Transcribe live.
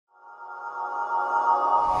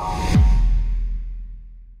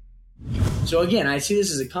So again, I see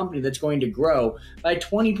this as a company that's going to grow by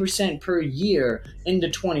 20% per year into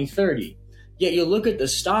 2030. Yet you look at the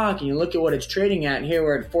stock and you look at what it's trading at, and here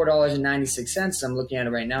we're at $4.96. I'm looking at it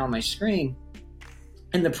right now on my screen.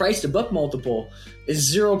 And the price to book multiple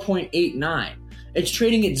is 0.89. It's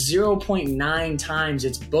trading at 0.9 times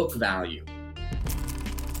its book value.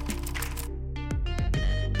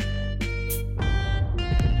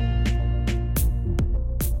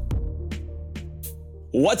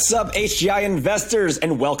 What's up, HGI investors,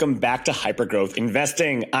 and welcome back to Hypergrowth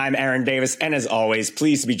Investing. I'm Aaron Davis, and as always,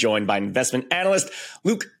 pleased to be joined by investment analyst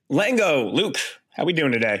Luke Lango. Luke, how we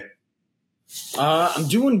doing today? I'm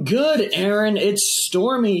doing good, Aaron. It's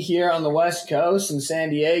stormy here on the West Coast in San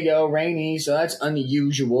Diego, rainy, so that's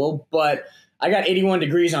unusual. But I got 81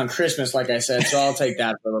 degrees on Christmas, like I said, so I'll take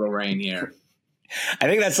that for a little rain here. I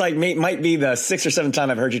think that's might be the sixth or seventh time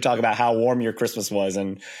I've heard you talk about how warm your Christmas was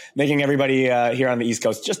and making everybody here on the East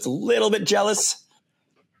Coast just a little bit jealous.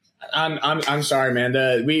 I'm sorry,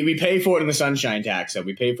 man. We pay for it in the sunshine tax. So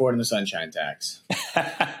we pay for it in the sunshine tax.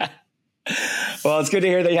 Well, it's good to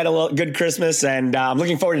hear that you had a good Christmas, and I'm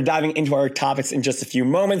looking forward to diving into our topics in just a few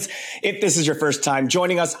moments. If this is your first time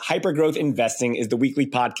joining us, Hypergrowth Investing is the weekly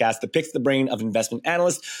podcast that picks the brain of investment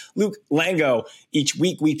analyst Luke Lango. Each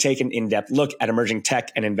week, we take an in-depth look at emerging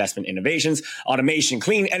tech and investment innovations, automation,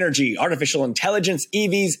 clean energy, artificial intelligence,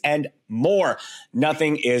 EVs, and more.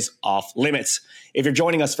 Nothing is off limits. If you're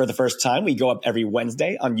joining us for the first time, we go up every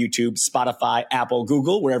Wednesday on YouTube, Spotify, Apple,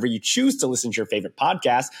 Google, wherever you choose to listen to your favorite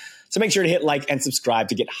podcast. So make sure to hit like and subscribe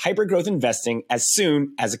to get Hypergrowth Investing as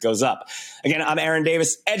soon as it goes up. Again, I'm Aaron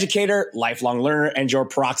Davis, educator, lifelong learner, and your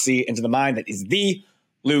proxy into the mind that is the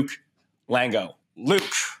Luke Lango.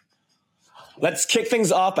 Luke, let's kick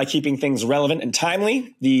things off by keeping things relevant and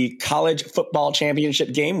timely. The college football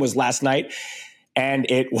championship game was last night, and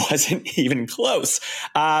it wasn't even close.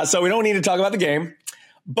 So we don't need to talk about the game,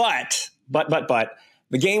 but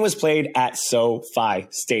the game was played at SoFi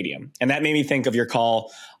Stadium. And that made me think of your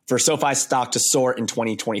call for SoFi stock to soar in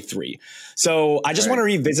 2023. So I just want to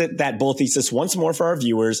revisit that bull thesis once more for our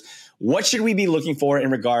viewers. What should we be looking for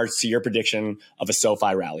in regards to your prediction of a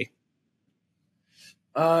SoFi rally?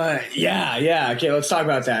 Yeah. Okay, let's talk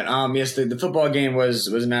about that. Yes, the football game was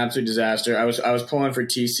an absolute disaster. I was pulling for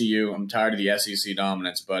TCU. I'm tired of the SEC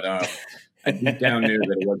dominance, but I deep down knew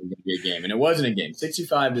that it wasn't going to be a game, and it wasn't a game.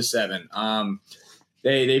 65-7.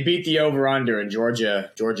 They beat the over under, and Georgia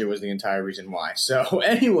was the entire reason why. So,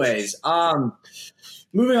 anyways,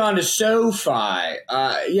 moving on to SoFi.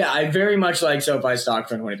 I very much like SoFi stock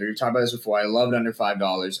for 2023. We've talked about this before. I loved under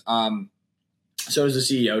 $5. So as the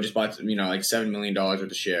CEO, just bought like $7 million worth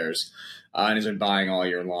of shares, and has been buying all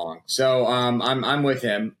year long. So I'm with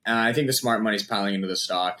him. I think the smart money's piling into the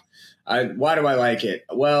stock. Why do I like it?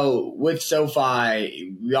 Well, with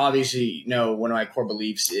SoFi, we obviously know one of my core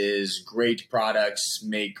beliefs is great products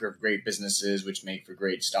make for great businesses, which make for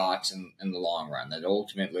great stocks in the long run. That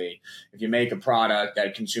ultimately, if you make a product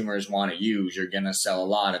that consumers want to use, you're going to sell a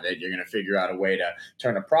lot of it. You're going to figure out a way to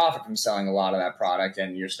turn a profit from selling a lot of that product,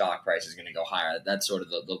 and your stock price is going to go higher. That's sort of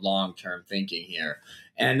the long-term thinking here.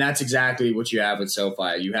 And that's exactly what you have with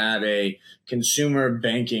SoFi. You have a consumer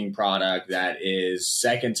banking product that is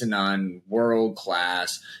second to none, world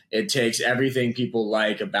class. It takes everything people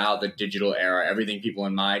like about the digital era, everything people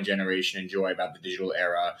in my generation enjoy about the digital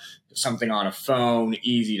era. Something on a phone,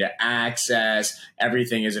 easy to access,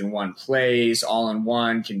 everything is in one place, all in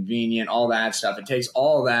one, convenient, all that stuff. It takes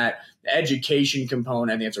all that, the education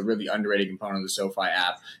component, I think it's a really underrated component of the SoFi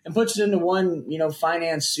app, and puts it into one,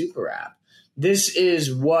 finance super app. This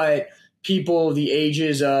is what people the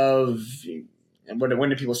ages of when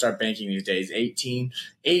do people start banking these days? 18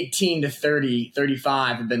 to 30,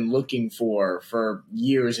 35 have been looking for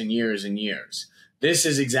years and years and years. This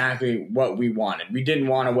is exactly what we wanted. We didn't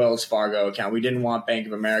want a Wells Fargo account. We didn't want Bank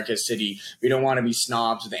of America, Citi. We don't want to be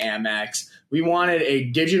snobs with Amex. We wanted a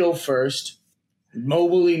digital first,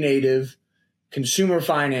 mobilely native consumer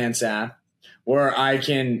finance app where I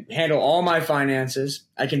can handle all my finances.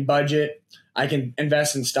 I can budget. I can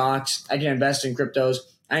invest in stocks. I can invest in cryptos.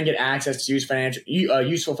 I can get access to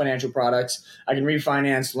useful financial products. I can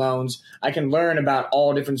refinance loans. I can learn about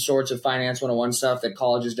all different sorts of finance 101 stuff that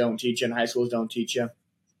colleges don't teach you and high schools don't teach you.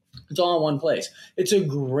 It's all in one place. It's a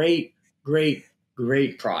great, great,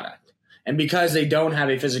 great product. And because they don't have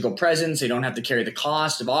a physical presence, they don't have to carry the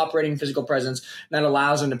cost of operating physical presence. That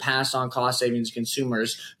allows them to pass on cost savings to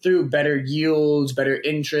consumers through better yields, better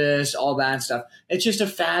interest, all that stuff. It's just a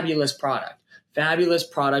fabulous product. Fabulous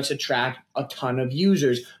products attract a ton of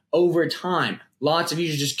users over time. lots of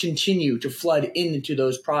users just continue to flood into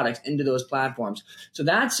those products, into those platforms. So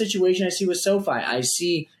that situation I see with SoFi. I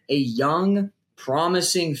see a young,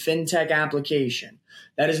 promising fintech application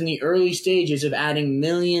that is in the early stages of adding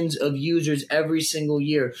millions of users every single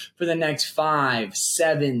year for the next 5,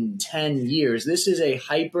 7, 10 years. This is a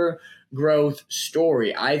hyper growth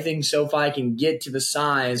story. I think SoFi can get to the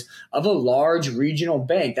size of a large regional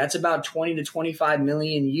bank. That's about 20 to 25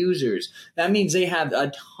 million users. That means they have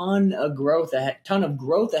a ton of growth ahead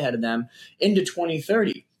of them into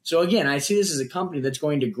 2030. So again, I see this as a company that's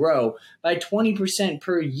going to grow by 20%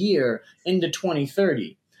 per year into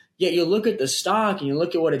 2030. Yet you look at the stock and you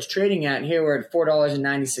look at what it's trading at, and here we're at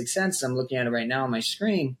 $4.96. I'm looking at it right now on my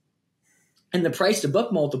screen. And the price to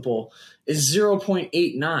book multiple is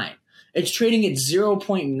 0.89. It's trading at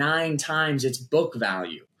 0.9 times its book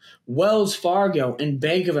value. Wells Fargo and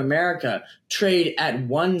Bank of America trade at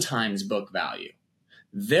 1 times book value.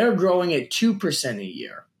 They're growing at 2% a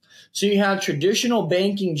year. So you have traditional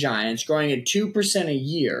banking giants growing at 2% a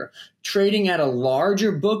year, trading at a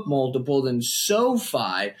larger book multiple than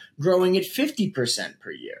SoFi growing at 50%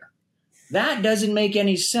 per year. That doesn't make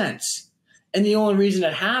any sense. And the only reason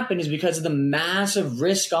it happened is because of the massive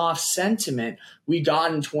risk-off sentiment we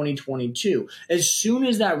got in 2022. As soon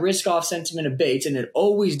as that risk-off sentiment abates, and it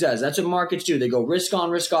always does, that's what markets do. They go risk on,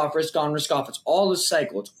 risk off, risk on, risk off. It's all a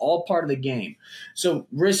cycle. It's all part of the game. So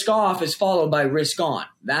risk off is followed by risk on.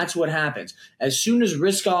 That's what happens. As soon as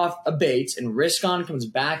risk off abates and risk on comes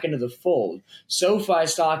back into the fold, SoFi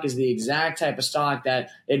stock is the exact type of stock that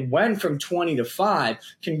it went from 20 to 5,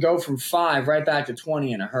 can go from 5 right back to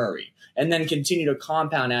 20 in a hurry, and then continue to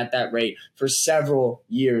compound at that rate for several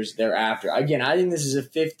years thereafter. Again, I think this is a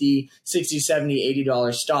 $50, $60, $70,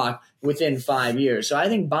 $80 stock within 5 years. So I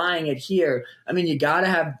think buying it here, I mean, you got to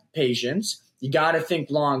have patience. You got to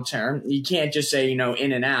think long term. You can't just say, in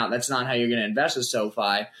and out. That's not how you're going to invest with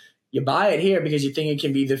SoFi. You buy it here because you think it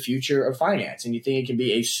can be the future of finance, and you think it can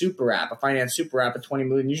be a super app, a finance super app with 20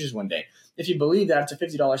 million users one day. If you believe that, it's a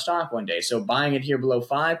 $50 stock one day. So buying it here below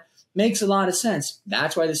 5 makes a lot of sense.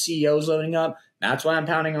 That's why the CEO is loading up. That's why I'm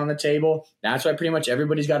pounding on the table. That's why pretty much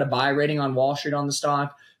everybody's got a buy rating on Wall Street on the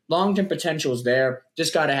stock. Long-term potential is there.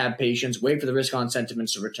 Just got to have patience, wait for the risk-on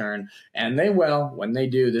sentiments to return, and they will. When they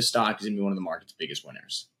do, this stock is going to be one of the market's biggest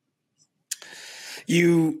winners.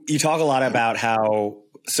 You talk a lot about how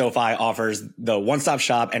SoFi offers the one-stop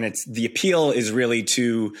shop, and the appeal is really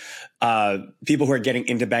to people who are getting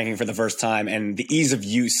into banking for the first time and the ease of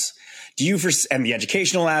use. And the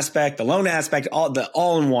educational aspect, the loan aspect,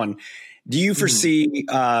 all in one. Do you foresee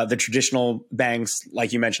the traditional banks,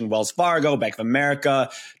 like you mentioned, Wells Fargo, Bank of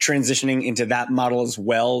America, transitioning into that model as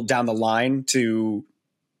well down the line to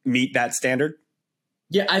meet that standard?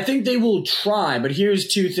 Yeah, I think they will try, but here's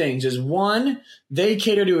 2 things. Is one, they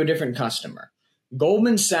cater to a different customer.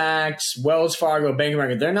 Goldman Sachs, Wells Fargo, Bank of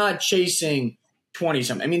America, they're not chasing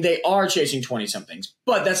 20-something. I mean, they are chasing 20-somethings,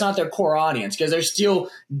 but that's not their core audience because they're still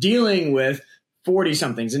dealing with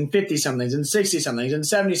 40-somethings and 50-somethings and 60-somethings and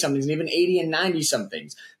 70-somethings and even 80 and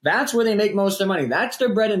 90-somethings. That's where they make most of their money. That's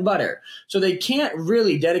their bread and butter. So they can't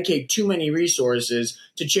really dedicate too many resources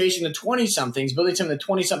to chasing the 20-somethings, building something the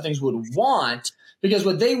 20-somethings would want, because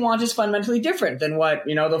what they want is fundamentally different than what,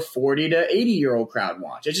 the 40 to 80-year-old crowd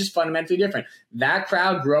wants. It's just fundamentally different. That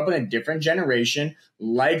crowd grew up in a different generation,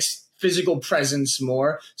 likes physical presence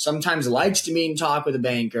more, sometimes likes to meet and talk with a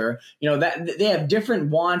banker. That they have different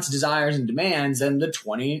wants, desires, and demands than the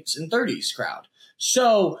 20s and 30s crowd.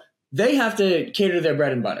 So they have to cater to their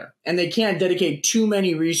bread and butter, and they can't dedicate too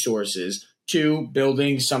many resources to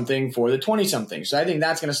building something for the 20-somethings. So I think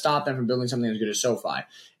that's going to stop them from building something as good as SoFi.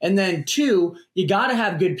 And then 2, you got to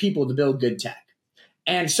have good people to build good tech.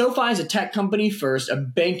 And SoFi is a tech company first, a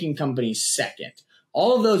banking company second.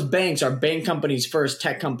 All of those banks are bank companies first,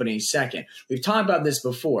 tech companies second. We've talked about this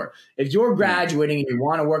before. If you're graduating and you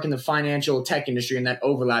want to work in the financial tech industry in that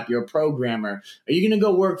overlap, you're a programmer, are you going to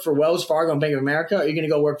go work for Wells Fargo and Bank of America, or are you going to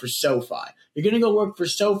go work for SoFi? You're going to go work for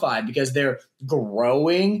SoFi because they're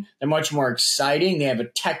growing, they're much more exciting, they have a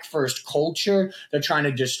tech-first culture, they're trying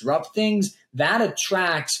to disrupt things. That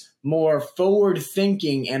attracts more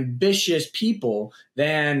forward-thinking, ambitious people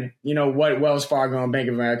than, what Wells Fargo and Bank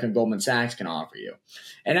of America and Goldman Sachs can offer you.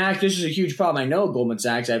 And actually, this is a huge problem. I know Goldman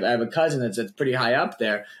Sachs. I have a cousin that's pretty high up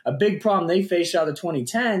there. A big problem they faced out of the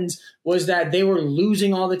 2010s was that they were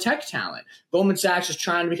losing all the tech talent. Goldman Sachs was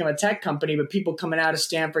trying to become a tech company, but people coming out of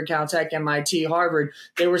Stanford, Caltech, MIT, Harvard,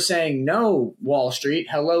 they were saying, no, Wall Street,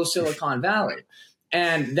 hello, Silicon Valley.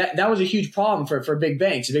 And that was a huge problem for big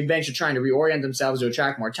banks. The big banks are trying to reorient themselves to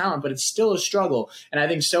attract more talent, but it's still a struggle. And I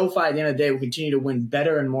think SoFi at the end of the day will continue to win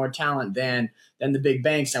better and more talent than the big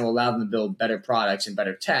banks, and will allow them to build better products and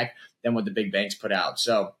better tech than what the big banks put out.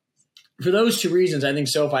 So for those two reasons, I think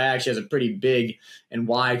SoFi actually has a pretty big and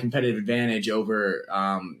wide competitive advantage over,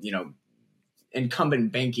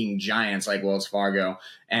 incumbent banking giants like Wells Fargo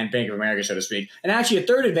and Bank of America, so to speak. And actually a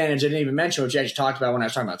third advantage I didn't even mention, which I actually talked about when I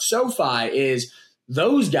was talking about SoFi, is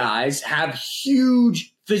those guys have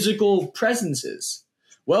huge physical presences.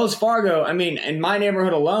 Wells Fargo, I mean, in my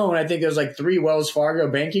neighborhood alone, I think there's like 3 Wells Fargo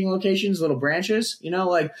banking locations, little branches.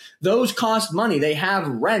 Like those cost money. They have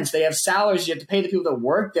rents. They have salaries. You have to pay the people that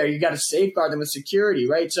work there. You got to safeguard them with security,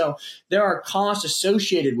 right? So there are costs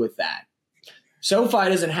associated with that. SoFi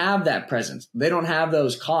doesn't have that presence. They don't have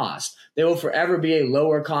those costs. They will forever be a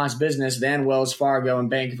lower cost business than Wells Fargo and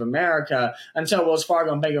Bank of America until Wells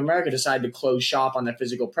Fargo and Bank of America decide to close shop on their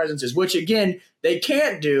physical presences, which again, they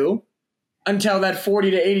can't do until that 40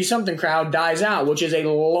 to 80 something crowd dies out, which is a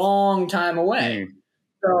long time away.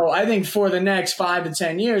 So I think for the next 5 to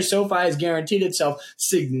 10 years, SoFi has guaranteed itself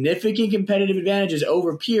significant competitive advantages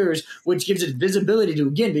over peers, which gives it visibility to,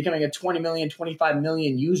 again, becoming a 20 million, 25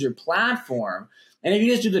 million user platform. And if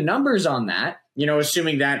you just do the numbers on that,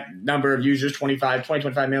 assuming that number of users, 25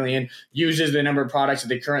 million, uses the number of products that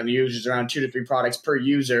they currently use, is around 2 to 3 products per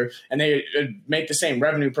user, and they make the same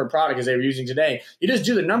revenue per product as they were using today. You just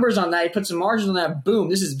do the numbers on that, you put some margins on that, boom,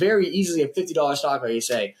 this is very easily a $50 stock, like you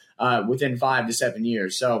say, within 5 to 7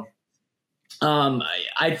 years. So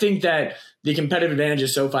I think that the competitive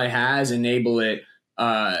advantages SoFi has enable it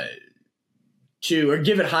or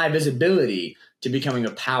give it high visibility to becoming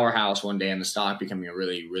a powerhouse one day, and the stock becoming a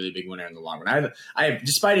really, really big winner in the long run. I have,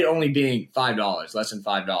 despite it only being $5, less than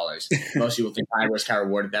 $5, most people think high risk, high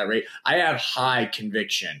reward at that rate. I have high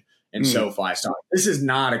conviction in SoFi stock. This is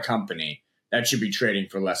not a company that should be trading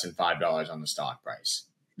for less than $5 on the stock price.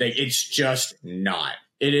 It's just not.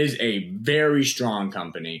 It is a very strong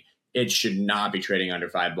company. It should not be trading under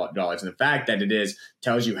 $5. And the fact that it is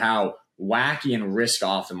tells you how wacky and risk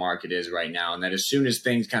off the market is right now, and that as soon as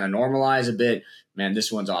things kind of normalize a bit, man,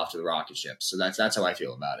 this one's off to the rocket ship. So that's how I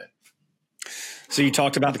feel about it. So you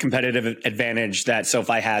talked about the competitive advantage that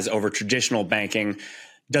SoFi has over traditional banking.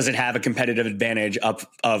 Does it have a competitive advantage of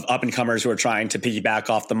up-and-comers who are trying to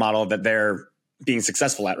piggyback off the model that they're being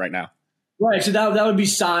successful at right now? Right, so that would be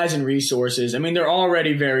size and resources. I mean, they're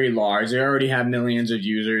already very large. They already have millions of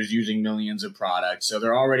users using millions of products, so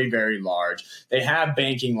they're already very large. They have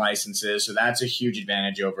banking licenses, so that's a huge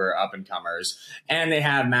advantage over up-and-comers. And they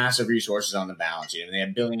have massive resources on the balance sheet. I mean, they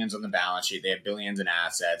have billions on the balance sheet. They have billions in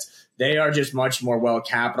assets. They are just much more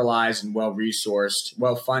well-capitalized and well-resourced,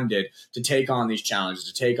 well-funded to take on these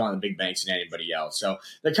challenges, to take on the big banks and anybody else. So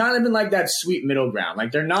they're kind of in like that sweet middle ground.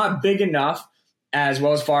 Like they're not big enough as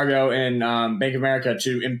Wells Fargo and Bank of America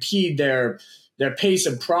to impede their pace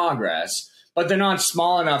of progress, but they're not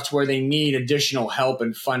small enough to where they need additional help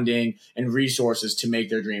and funding and resources to make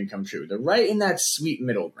their dream come true. They're right in that sweet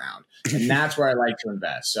middle ground, and that's where I like to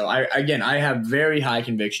invest. So I have very high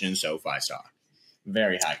conviction in SoFi stock,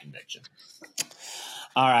 very high conviction.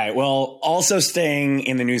 All right. Well, also staying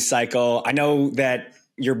in the news cycle, I know that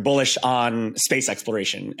you're bullish on space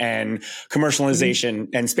exploration and commercialization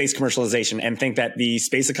and space commercialization, and think that the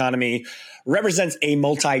space economy represents a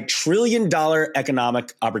multi-trillion-dollar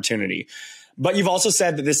economic opportunity. But you've also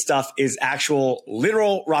said that this stuff is actual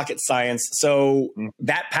literal rocket science. So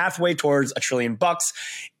that pathway towards $1 trillion,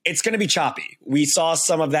 it's going to be choppy. We saw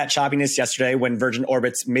some of that choppiness yesterday when Virgin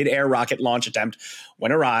Orbit's mid-air rocket launch attempt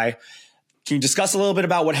went awry. Can you discuss a little bit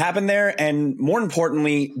about what happened there? And more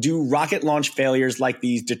importantly, do rocket launch failures like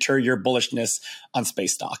these deter your bullishness on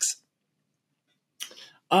space stocks?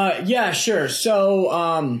 Yeah, sure.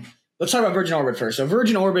 So let's talk about Virgin Orbit first. So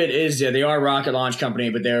Virgin Orbit they are a rocket launch company,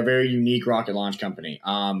 but they're a very unique rocket launch company.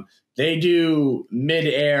 They do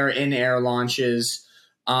mid-air, in-air launches.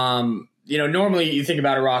 Normally you think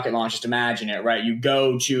about a rocket launch, just imagine it, right? You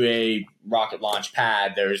go to a rocket launch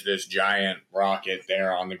pad, there's this giant rocket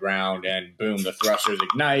there on the ground, and boom, the thrusters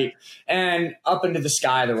ignite, and up into the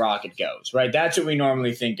sky the rocket goes, right? That's what we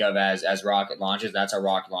normally think of as rocket launches. That's how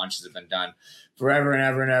rocket launches have been done forever and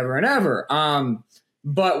ever and ever and ever.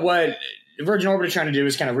 But what Virgin Orbit is trying to do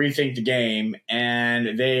is kind of rethink the game,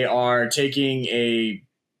 and they are taking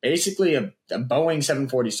basically a Boeing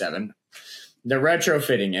 747. They're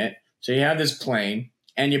retrofitting it. So you have this plane,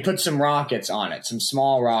 and you put some rockets on it, some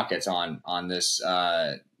small rockets on this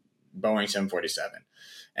Boeing 747.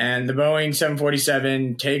 And the Boeing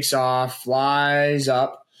 747 takes off, flies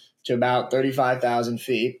up to about 35,000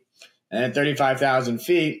 feet, And at 35,000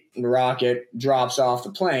 feet, the rocket drops off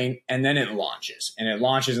the plane, and then it launches. And it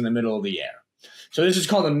launches in the middle of the air. So this is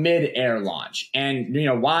called a mid-air launch. And,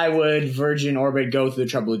 why would Virgin Orbit go through the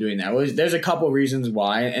trouble of doing that? Well, there's a couple reasons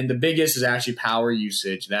why. And the biggest is actually power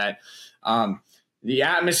usage, that the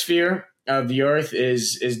atmosphere of the Earth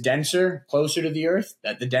is denser, closer to the Earth,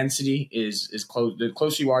 that the density is close. The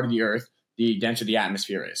closer you are to the Earth, the denser the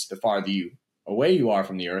atmosphere is. The farther away you are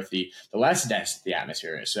from the Earth, the less dense the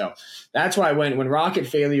atmosphere is. So that's why when rocket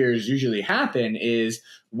failures usually happen is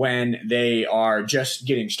when they are just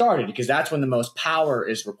getting started, because that's when the most power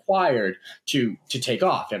is required to take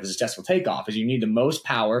off, to have a successful takeoff, is you need the most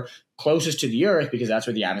power closest to the Earth because that's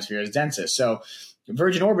where the atmosphere is densest. So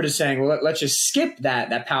Virgin Orbit is saying, well, let's just skip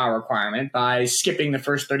that power requirement by skipping the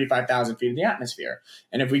first 35,000 feet of the atmosphere.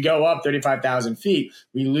 And if we go up 35,000 feet,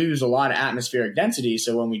 we lose a lot of atmospheric density.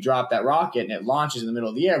 So when we drop that rocket and it launches in the middle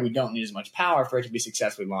of the air, we don't need as much power for it to be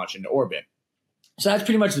successfully launched into orbit. So that's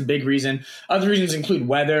pretty much the big reason. Other reasons include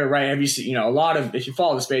weather, right? Have you seen, if you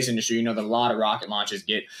follow the space industry, you know that a lot of rocket launches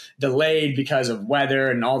get delayed because of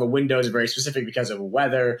weather, and all the windows are very specific because of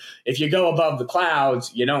weather. If you go above the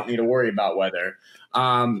clouds, you don't need to worry about weather.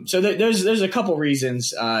 So there's a couple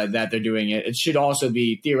reasons that they're doing it. It should also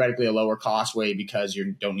be theoretically a lower cost way because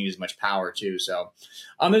you don't need as much power too. So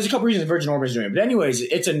there's a couple reasons Virgin Orbit is doing it. But anyways,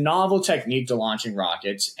 it's a novel technique to launching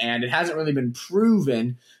rockets, and it hasn't really been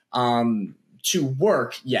proven to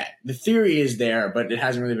work yet. The theory is there, but it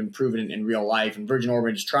hasn't really been proven in real life. And Virgin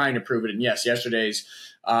Orbit is trying to prove it. And yes, yesterday's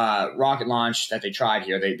rocket launch that they tried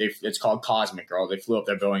here, it's called Cosmic Girl. They flew up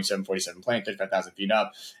their Boeing 747 plane 35,000 feet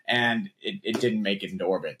up, and it didn't make it into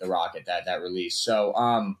orbit, the rocket that released.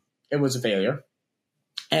 So it was a failure.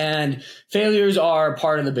 And failures are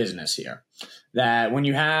part of the business here. That when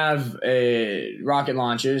you have rocket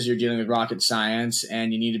launches, you're dealing with rocket science,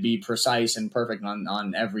 and you need to be precise and perfect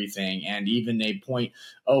on everything. And even a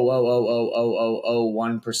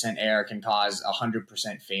 0.0000001% error can cause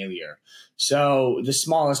 100% failure. So the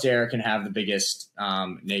smallest error can have the biggest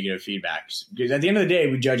negative feedback. Because at the end of the day,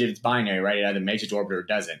 we judge it's binary, right? It either makes it to orbit or it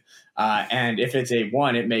doesn't. And if it's a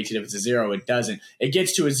 1, it makes it. If it's a 0, it doesn't. It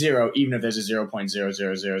gets to a 0 even if there's a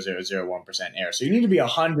 0.0000001% error. So you need to be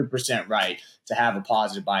 100% right to have a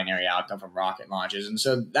positive binary outcome from rocket launches. And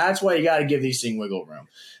so that's why you got to give these things wiggle room.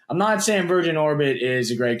 I'm not saying Virgin Orbit is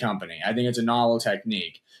a great company. I think it's a novel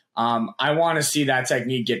technique. I want to see that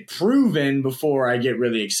technique get proven before I get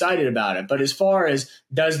really excited about it. But as far as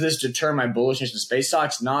does this deter my bullishness in space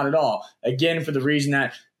stocks? Not at all. Again, for the reason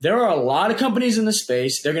that there are a lot of companies in the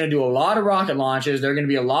space. They're going to do a lot of rocket launches. There are going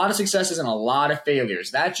to be a lot of successes and a lot of failures.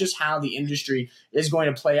 That's just how the industry is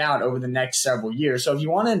going to play out over the next several years. So if you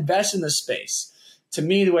want to invest in the space, to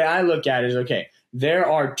me, the way I look at it is, okay, there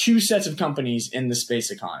are two sets of companies in the space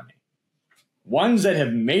economy. Ones that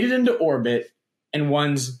have made it into orbit and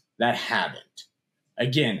ones that haven't.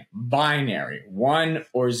 Again, binary, 1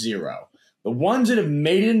 or 0. The ones that have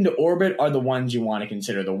made it into orbit are the ones you want to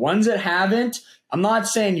consider. The ones that haven't, I'm not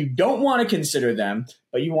saying you don't want to consider them,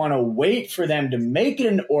 but you want to wait for them to make it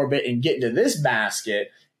into orbit and get into this basket,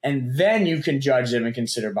 and then you can judge them and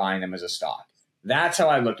consider buying them as a stock. That's how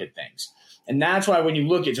I look at things. And that's why when you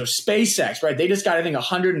look at SpaceX, right, they just got, I think,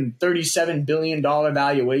 $137 billion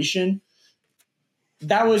valuation.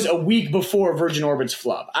 That was a week before Virgin Orbit's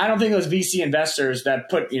flub. I don't think those VC investors that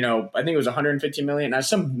put, I think it was 150 million,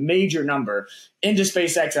 some major number into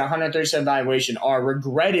SpaceX at 137 valuation are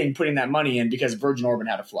regretting putting that money in because Virgin Orbit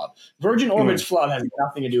had a flub. Virgin Orbit's flub has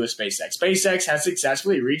nothing to do with SpaceX. SpaceX has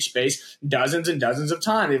successfully reached space dozens and dozens of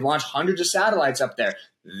times. They've launched hundreds of satellites up there.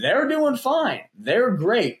 They're doing fine. They're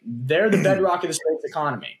great. They're the bedrock of the space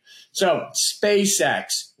economy. So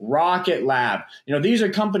SpaceX, Rocket Lab, these are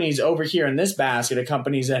companies over here in this basket of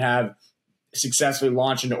companies that have successfully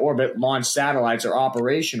launched into orbit, launched satellites, are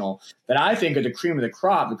operational, that I think are the cream of the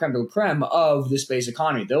crop, the creme de la creme of the space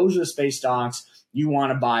economy. Those are the space stocks you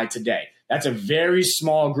want to buy today. That's a very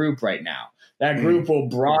small group right now. That group will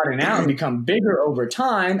broaden out and become bigger over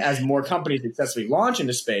time as more companies successfully launch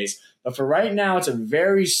into space. But for right now, it's a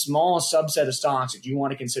very small subset of stocks that you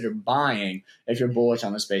want to consider buying if you're bullish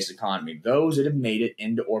on the space economy. Those that have made it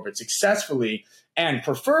into orbit successfully and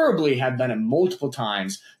preferably have done it multiple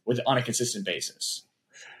times on a consistent basis.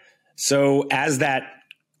 So as that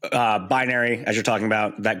binary, as you're talking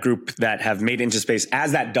about, that group that have made it into space,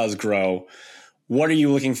 as that does grow, what are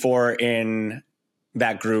you looking for in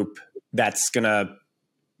that group that's going to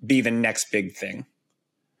be the next big thing?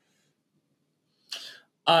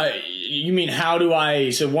 You mean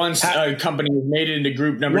once a company has made it into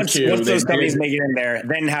group number 2. Once those companies make it in there,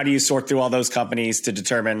 then how do you sort through all those companies to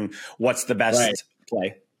determine what's the best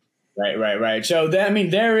play? Right. So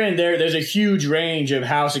there's a huge range of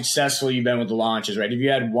how successful you've been with the launches, right? Have you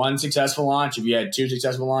had one successful launch? Have you had two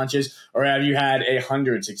successful launches? Or have you had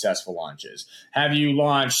 100 successful launches? Have you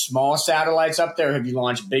launched small satellites up there? Or have you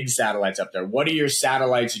launched big satellites up there? What are your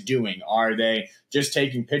satellites doing? Are they just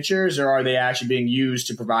taking pictures, or are they actually being used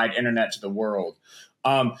to provide internet to the world?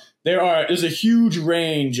 There's a huge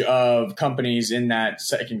range of companies in that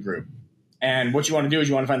second group. And what you want to do is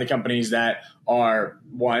you want to find the companies that are,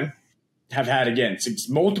 one, have had, again,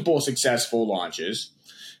 multiple successful launches,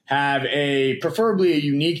 have preferably a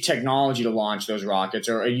unique technology to launch those rockets,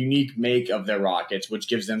 or a unique make of their rockets, which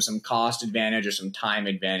gives them some cost advantage or some time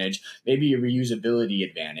advantage, maybe a reusability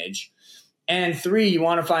advantage. And three, you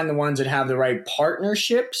want to find the ones that have the right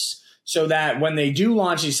partnerships, so that when they do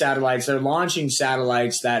launch these satellites, they're launching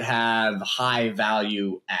satellites that have high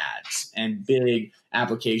value adds and big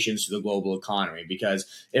applications to the global economy. Because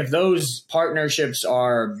if those partnerships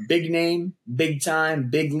are big name, big time,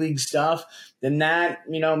 big league stuff, then that,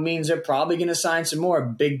 means they're probably going to sign some more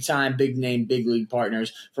big time, big name, big league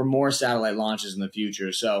partners for more satellite launches in the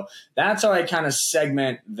future. So that's how I kind of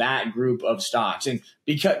segment that group of stocks. And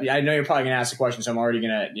because I know you're probably going to ask the question, so I'm already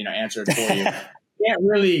going to, answer it for you. Can't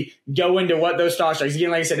really go into what those stocks are.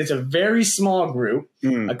 Again, like I said, it's a very small group.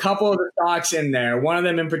 A couple of the stocks in there, one of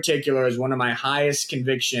them in particular is one of my highest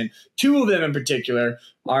conviction. Two of them in particular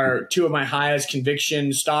are two of my highest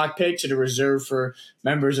conviction stock picks that are reserved for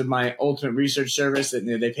members of my Ultimate Research Service. That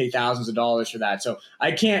they pay thousands of dollars for that. So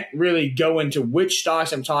I can't really go into which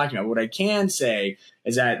stocks I'm talking about. What I can say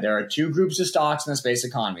is that there are two groups of stocks in the space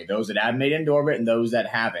economy, those that have made it into orbit and those that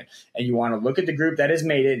haven't. And you want to look at the group that has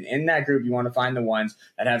made it. And in that group, you want to find the ones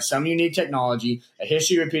that have some unique technology, a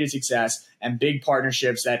history of repeated success, and big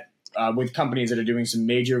partnerships that with companies that are doing some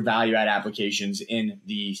major value add applications in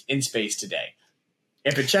space today.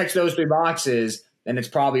 If it checks those three boxes, then it's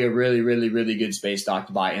probably a really, really, really good space stock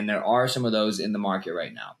to buy. And there are some of those in the market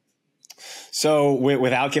right now. So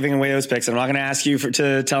without giving away those picks, I'm not going to ask you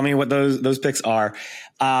to tell me what those picks are.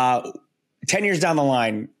 10 years down the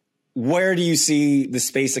line, where do you see the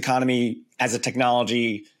space economy as a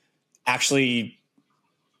technology actually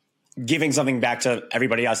giving something back to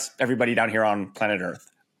everybody else, everybody down here on planet Earth?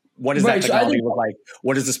 What does that technology look like?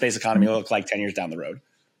 What does the space economy look like 10 years down the road?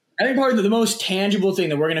 I think probably the most tangible thing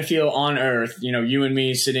that we're going to feel on Earth, you and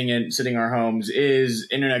me sitting in our homes, is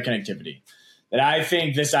internet connectivity. That I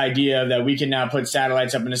think this idea that we can now put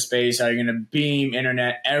satellites up into space, are going to beam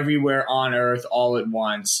internet everywhere on Earth all at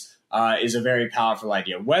once, is a very powerful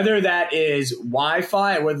idea. Whether that is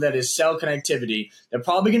Wi-Fi or whether that is cell connectivity, they're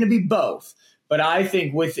probably going to be both. But I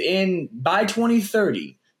think by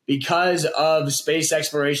 2030, because of space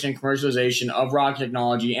exploration and commercialization of rocket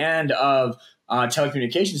technology and of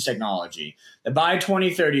telecommunications technology, that by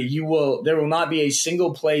 2030 there will not be a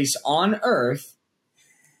single place on Earth,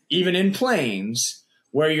 even in planes,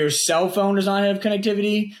 where your cell phone does not have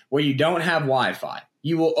connectivity, where you don't have Wi-Fi.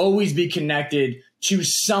 You will always be connected to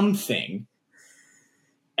something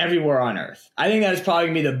everywhere on Earth. I think that is probably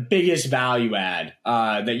going to be the biggest value add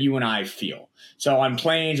that you and I feel. So on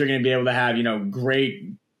planes, you're going to be able to have,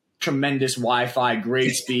 great, tremendous Wi-Fi,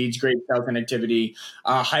 great speeds, great cell connectivity.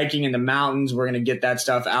 Hiking in the mountains, we're going to get that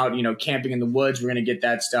stuff out. Camping in the woods, we're going to get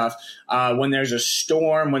that stuff. When there's a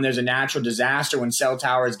storm, when there's a natural disaster, when cell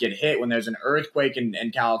towers get hit, when there's an earthquake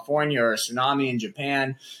in California or a tsunami in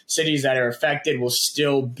Japan, cities that are affected will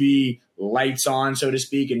still be lights on, so to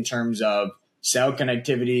speak, in terms of cell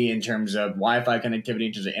connectivity, in terms of Wi-Fi connectivity,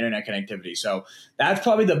 in terms of internet connectivity. So that's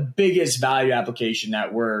probably the biggest value application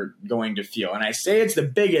that we're going to feel. And I say it's the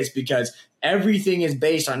biggest because everything is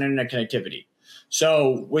based on internet connectivity.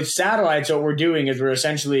 So with satellites, what we're doing is we're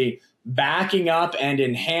essentially backing up and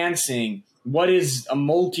enhancing what is a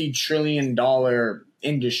multi-trillion-dollar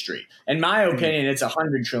industry. In my opinion, it's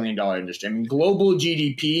 $100 trillion industry. I mean, global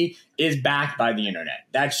GDP is backed by the internet.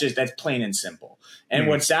 That's plain and simple. And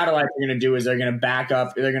what satellites are going to do is they're going to back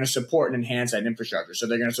up, they're going to support and enhance that infrastructure. So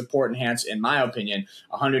they're going to support and enhance, in my opinion,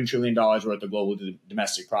 $100 trillion worth of global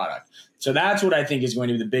domestic product. So that's what I think is going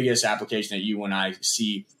to be the biggest application that you and I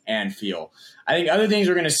see and feel. I think other things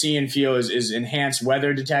we're going to see and feel is enhanced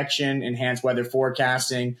weather detection, enhanced weather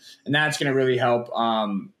forecasting, and that's going to really help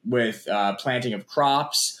with planting of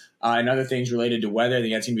crops and other things related to weather. I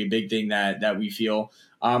think that's going to be a big thing that we feel.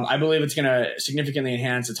 I believe it's going to significantly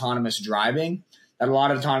enhance autonomous driving. That a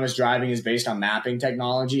lot of autonomous driving is based on mapping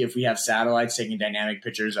technology. If we have satellites taking dynamic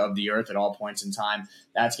pictures of the Earth at all points in time,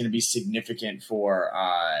 that's going to be significant for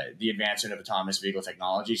the advancement of autonomous vehicle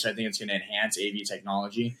technology. So I think it's going to enhance AV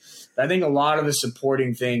technology. But I think a lot of the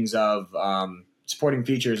supporting things of supporting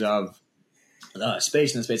features of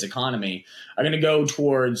space and the space economy are going to go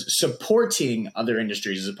towards supporting other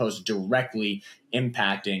industries as opposed to directly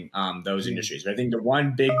impacting those industries. But I think the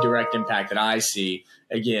one big direct impact that I see,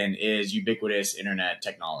 again, is ubiquitous internet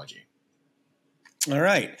technology. All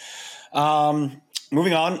right.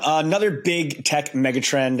 Moving on, another big tech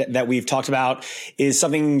megatrend that we've talked about is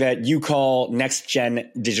something that you call next-gen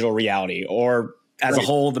digital reality, or as a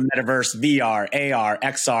whole, the metaverse, VR, AR,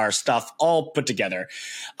 XR stuff all put together.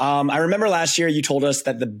 I remember last year you told us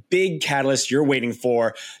that the big catalyst you're waiting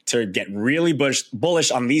for to get really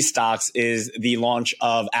bullish on these stocks is the launch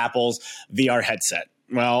of Apple's VR headset.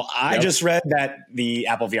 Well, I just read that the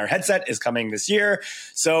Apple VR headset is coming this year.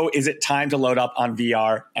 So is it time to load up on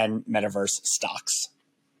VR and metaverse stocks?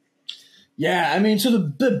 Yeah, I mean, so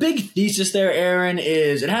the big thesis there, Aaron,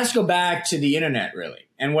 is it has to go back to the internet, really,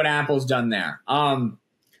 and what Apple's done there. When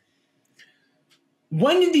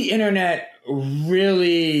did the internet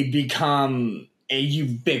really become a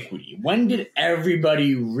ubiquity? When did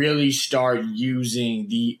everybody really start using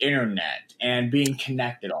the internet and being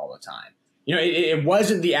connected all the time? You know, it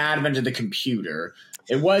wasn't the advent of the computer.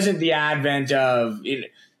 It wasn't the advent of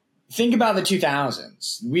think about the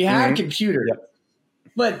 2000s. We had computers,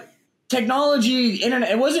 but technology, internet,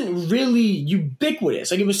 it wasn't really ubiquitous.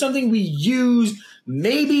 Like, it was something we used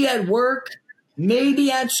maybe at work,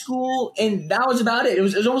 maybe at school, and that was about it. It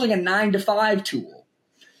was almost like a 9-to-5 tool.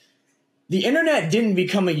 The internet didn't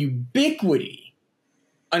become a ubiquity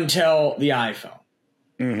until the iPhone.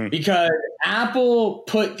 Because Apple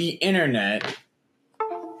put the internet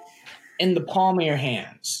in the palm of your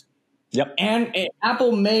hands. And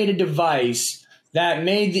Apple made a device that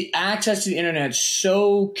made the access to the internet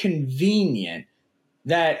so convenient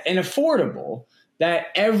and affordable that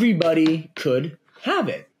everybody could have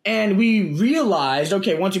it. And we realized,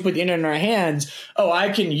 okay, once we put the internet in our hands, I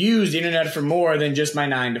can use the internet for more than just my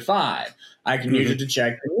 9-to-5. I can use it to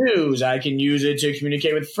check the news. I can use it to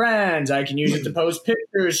communicate with friends. I can use it to post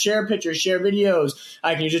pictures, share videos.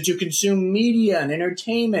 I can use it to consume media and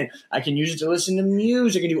entertainment. I can use it to listen to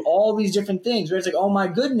music and do all these different things. Where it's like, oh my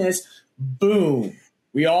goodness, boom.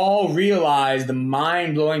 We all realize the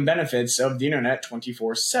mind-blowing benefits of the internet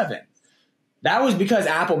 24/7. That was because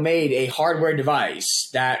Apple made a hardware device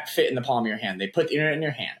that fit in the palm of your hand. They put the internet in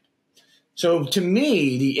your hand. So to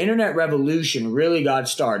me, the internet revolution really got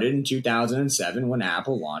started in 2007 when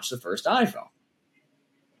Apple launched the first iPhone.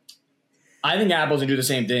 I think Apple's going to do the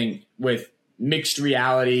same thing with mixed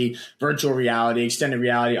reality, virtual reality, extended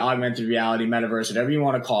reality, augmented reality, metaverse, whatever you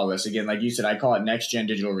want to call this. Again, like you said, I call it next-gen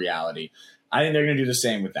digital reality. I think they're going to do the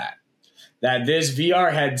same with that. That this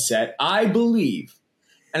VR headset, I believe,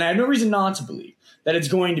 and I have no reason not to believe, that it's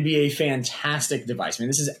going to be a fantastic device. I mean,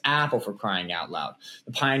 this is Apple, for crying out loud.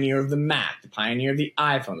 The pioneer of the Mac, the pioneer of the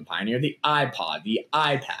iPhone, the pioneer of the iPod, the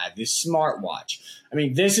iPad, the smartwatch. I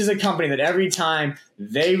mean, this is a company that every time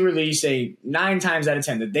they release 9 times out of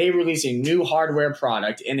 10, that they release a new hardware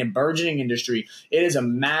product in a burgeoning industry, it is a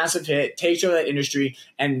massive hit, takes over that industry,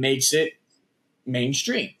 and makes it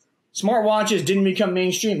mainstream. Smartwatches didn't become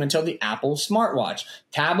mainstream until the Apple smartwatch.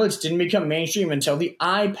 Tablets didn't become mainstream until the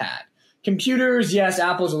iPad. Computers, yes,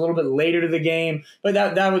 Apple's a little bit later to the game, but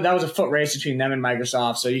that was a foot race between them and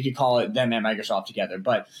Microsoft, so you could call it them and Microsoft together.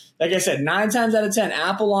 But like I said, 9 times out of 10,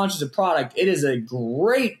 Apple launches a product. It is a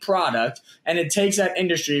great product, and it takes that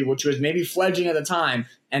industry, which was maybe fledgling at the time,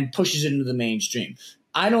 and pushes it into the mainstream.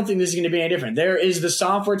 I don't think this is going to be any different. The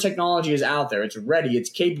software technology is out there. It's ready.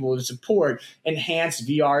 It's capable to support enhanced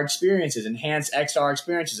VR experiences, enhanced XR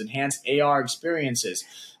experiences, enhanced AR experiences.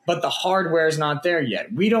 But the hardware is not there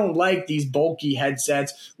yet. We don't like these bulky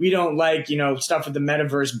headsets. We don't like, stuff with the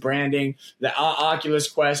metaverse branding, the Oculus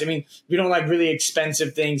Quest. I mean, we don't like really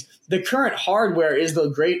expensive things. The current hardware is the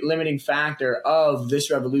great limiting factor of this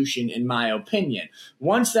revolution, in my opinion.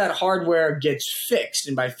 Once that hardware gets fixed,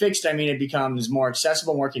 and by fixed, I mean it becomes more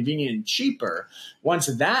accessible, more convenient, and cheaper. Once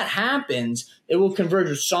that happens, it will converge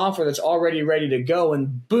with software that's already ready to go,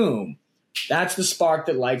 and boom. That's the spark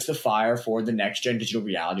that lights the fire for the next-gen digital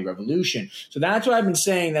reality revolution. So that's why I've been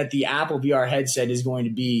saying that the Apple VR headset is going to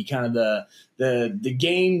be kind of the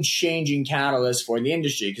game-changing catalyst for the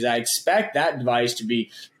industry, because I expect that device to be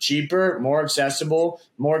cheaper, more accessible,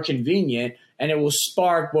 more convenient, and it will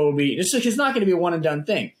spark what will be – it's not going to be a one-and-done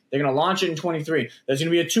thing. They're going to launch it in 23. There's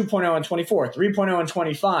going to be a 2.0 in 24, 3.0 in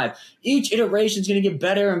 25. Each iteration is going to get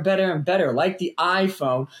better and better and better, like the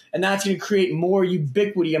iPhone. And that's going to create more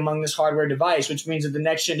ubiquity among this hardware device, which means that the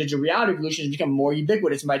next gen digital reality revolution has become more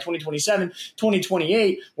ubiquitous. And by 2027,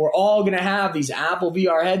 2028, we're all going to have these Apple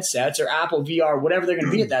VR headsets or Apple VR, whatever they're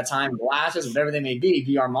going to be at that time, glasses, whatever they may be,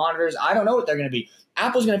 VR monitors. I don't know what they're going to be.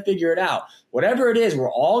 Apple's going to figure it out. Whatever it is,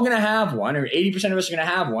 we're all going to have one, or 80% of us are going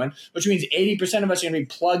to have one, which means 80% of us are going to be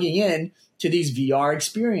plugging in to these VR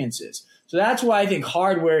experiences. So that's why I think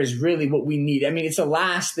hardware is really what we need. I mean, it's the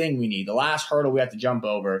last thing we need, the last hurdle we have to jump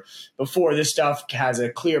over before this stuff has a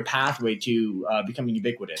clear pathway to becoming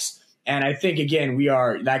ubiquitous. And I think, again,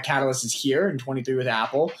 that catalyst is here in 23 with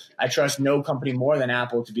Apple. I trust no company more than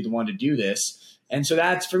Apple to be the one to do this. And so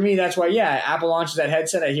that's why, Apple launches that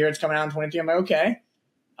headset. I hear it's coming out in 23. I'm like, okay.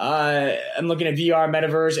 I'm looking at VR,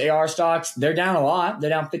 metaverse, AR stocks. They're down a lot. They're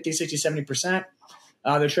down 50, 60, 70%.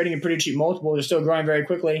 They're trading at pretty cheap multiple. They're still growing very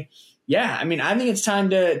quickly. Yeah, I mean, I think it's time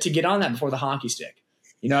to get on that before the hockey stick.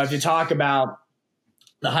 If you talk about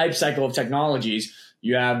the hype cycle of technologies,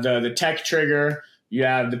 you have the tech trigger, you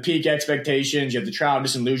have the peak expectations, you have the trial of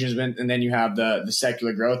disillusionment, and then you have the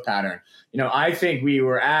secular growth pattern. I think we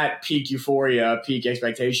were at peak euphoria, peak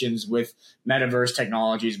expectations with metaverse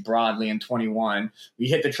technologies broadly in 21. We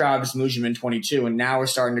hit the trial of disillusionment in 22, and now we're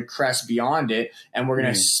starting to crest beyond it, and we're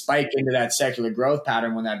going to spike into that secular growth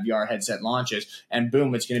pattern when that VR headset launches, and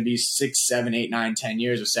boom, it's going to be 6, 7, 8, 9, 10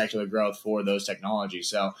 years of secular growth for those technologies.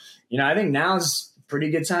 So, I think now's pretty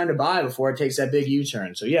good time to buy before it takes that big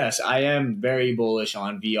U-turn. So yes, I am very bullish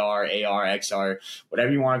on VR, AR, XR,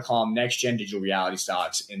 whatever you want to call them, next-gen digital reality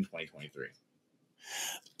stocks in 2023.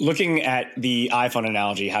 Looking at the iPhone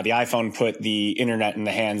analogy, how the iPhone put the internet in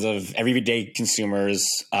the hands of everyday consumers,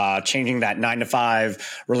 changing that 9-to-5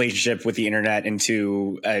 relationship with the internet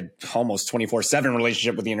into a almost 24/7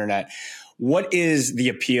 relationship with the internet. What is the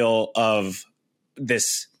appeal of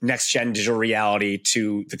this next-gen digital reality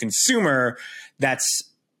to the consumer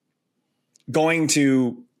that's going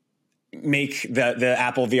to make the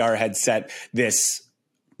Apple VR headset this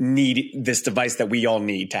device that we all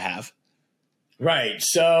need to have? Right.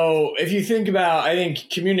 So if you think about, I think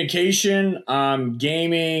communication,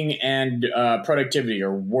 gaming, and productivity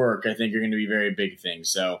or work, I think are going to be very big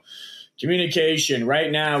things. So communication,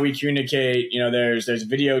 right now we communicate, there's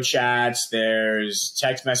video chats, there's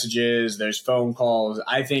text messages, there's phone calls.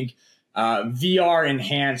 I think VR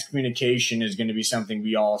enhanced communication is going to be something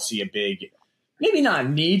we all see a big, maybe not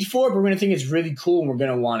need for, but we're going to think it's really cool and we're going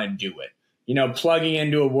to want to do it. Plugging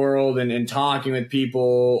into a world and talking with people,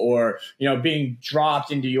 or, being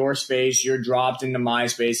dropped into your space, you're dropped into my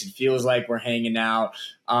space. It feels like we're hanging out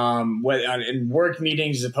in work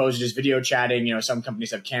meetings as opposed to just video chatting. Some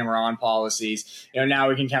companies have camera on policies. Now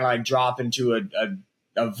we can kind of like drop into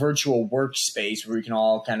a virtual workspace where we can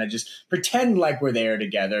all kind of just pretend like we're there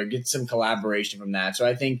together, get some collaboration from that. So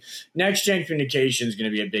I think next gen communication is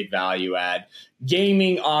going to be a big value add.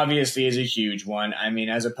 Gaming obviously is a huge one. I mean,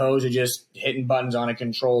 as opposed to just hitting buttons on a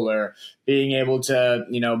controller, being able to,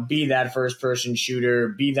 be that first person shooter,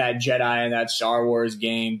 be that Jedi in that Star Wars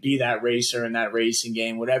game, be that racer in that racing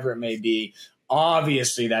game, whatever it may be.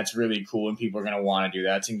 Obviously, that's really cool and people are going to want to do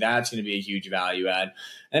that. I think that's going to be a huge value add.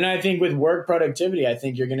 And I think with work productivity, I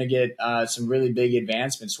think you're going to get some really big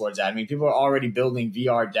advancements towards that. I mean, people are already building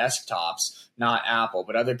VR desktops, not Apple,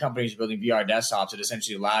 but other companies are building VR desktops that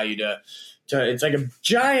essentially allow you to it's like a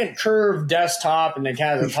giant curved desktop, and it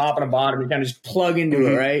has a top and a bottom. You kind of just plug into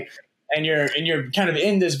it, right? And you're kind of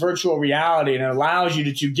in this virtual reality, and it allows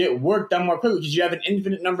you to get work done more quickly because you have an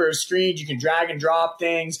infinite number of screens. You can drag and drop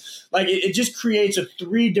things. Like it just creates a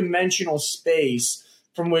 3-dimensional space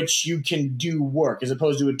from which you can do work as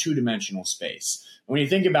opposed to a 2-dimensional space. When you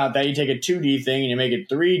think about that, you take a 2D thing and you make it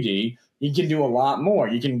 3D. You can do a lot more.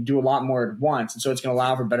 You can do a lot more at once. And so it's going to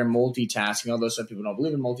allow for better multitasking. Although some people don't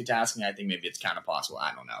believe in multitasking, I think maybe it's kind of possible.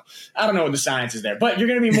 I don't know. I don't know what the science is there. But you're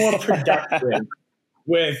going to be more productive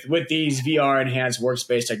with these VR enhanced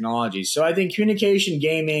workspace technologies. So I think communication,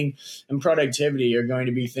 gaming, and productivity are going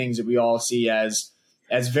to be things that we all see as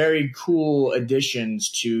very cool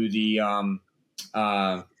additions to the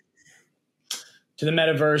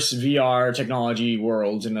metaverse VR technology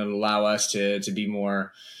worlds, and it'll allow us to be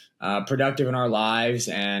more productive in our lives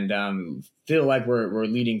and feel like we're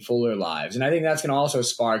leading fuller lives. And I think that's going to also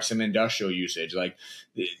spark some industrial usage, like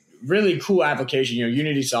really cool application.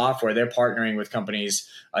 Unity Software, they're partnering with companies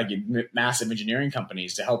like massive engineering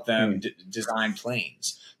companies to help them design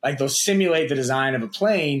planes. Like they'll simulate the design of a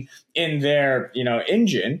plane in their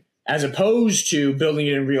engine, as opposed to building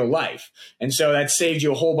it in real life. And so that saves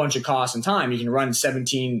you a whole bunch of cost and time. You can run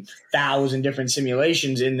 17,000 different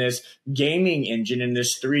simulations in this gaming engine, in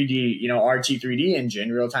this 3D, RT 3D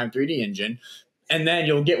engine, real-time 3D engine. And then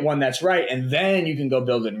you'll get one that's right. And then you can go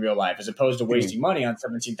build it in real life, as opposed to wasting money on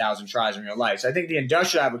 17,000 tries in real life. So I think the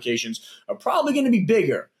industrial applications are probably going to be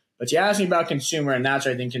bigger. But you asked me about consumer, and that's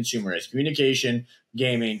what I think consumer is: communication,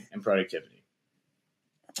 gaming, and productivity.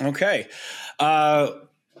 Okay.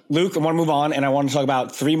 Luke, I want to move on, and I want to talk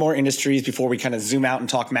about 3 more industries before we kind of zoom out and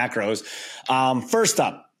talk macros. First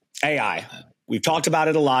up, AI. We've talked about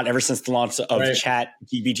it a lot ever since the launch of Chat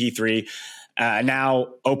GPT-3. Now,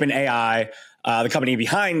 OpenAI, the company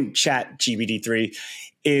behind Chat GPT-3,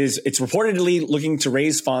 it's reportedly looking to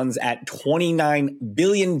raise funds at $29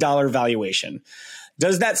 billion valuation.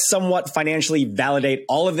 Does that somewhat financially validate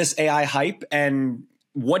all of this AI hype? And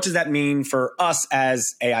what does that mean for us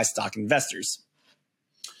as AI stock investors?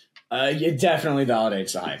 It definitely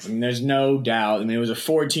validates the hype. I mean, there's no doubt. I mean, it was a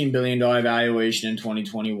 $14 billion valuation in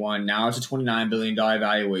 2021. Now it's a $29 billion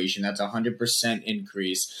valuation. That's a 100%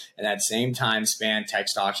 increase. In that same time span, tech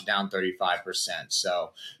stocks are down 35%.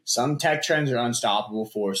 So some tech trends are unstoppable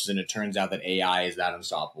forces, and it turns out that AI is that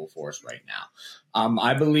unstoppable force right now.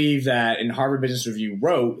 I believe that, in Harvard Business Review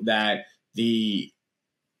wrote that the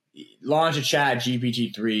launch of Chat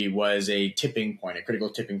GPT-3 was a tipping point, a critical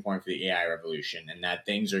tipping point for the AI revolution, and that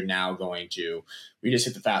things are now we just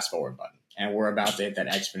hit the fast forward button, and we're about to hit that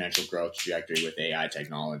exponential growth trajectory with AI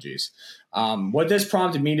technologies. What this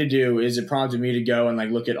prompted me to do is it prompted me to go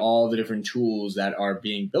and look at all the different tools that are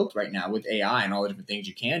being built right now with AI and all the different things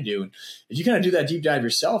you can do. And if you kind of do that deep dive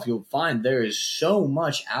yourself, you'll find there is so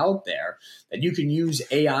much out there that you can use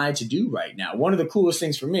AI to do right now. One of the coolest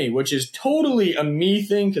things for me, which is totally a me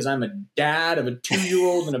thing because I'm a dad of a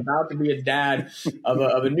 2-year-old and about to be a dad of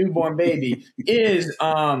a newborn baby, is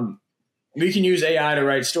we can use AI to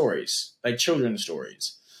write stories, like children's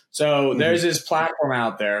stories. So there's this platform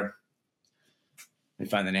out there. Let me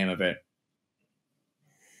find the name of it.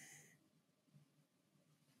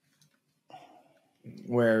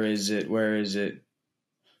 Where is it?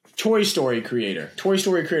 Toy Story Creator.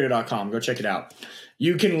 ToyStoryCreator.com. Go check it out.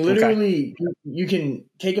 You can literally you can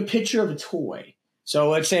take a picture of a toy. So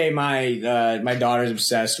let's say my daughter's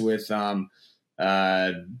obsessed with I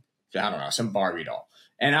don't know, some Barbie doll,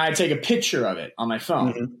 and I take a picture of it on my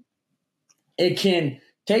phone. It can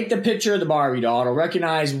take the picture of the Barbie doll, it'll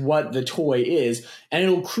recognize what the toy is, and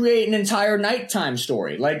it'll create an entire nighttime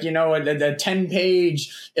story, like, a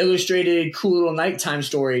 10-page illustrated cool little nighttime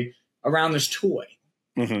story around this toy.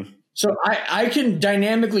 So I can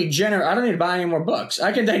dynamically generate – I don't need to buy any more books.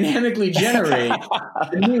 I can dynamically generate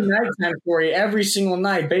a new nighttime story every single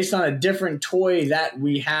night based on a different toy that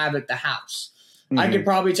we have at the house. I could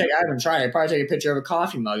probably I haven't tried it. I'd probably take a picture of a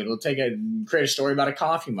coffee mug. It'll create a story about a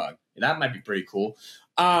coffee mug. That might be pretty cool.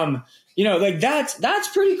 That's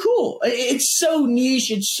pretty cool. It's so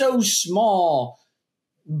niche. It's so small,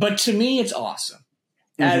 but to me, it's awesome.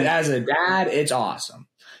 As a dad, it's awesome.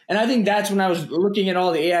 And I think that's when I was looking at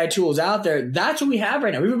all the AI tools out there. That's what we have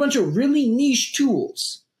right now. We have a bunch of really niche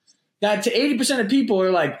tools that to 80% of people are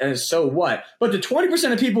like, so what? But to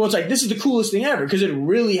 20% of people, it's like, this is the coolest thing ever because it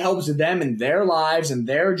really helps them in their lives and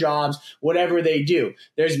their jobs, whatever they do.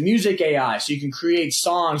 There's music AI, so you can create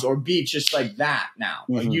songs or beats just like that now,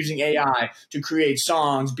 like using AI to create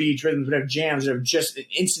songs, beats, rhythms, whatever, jams, whatever, just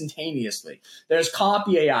instantaneously. There's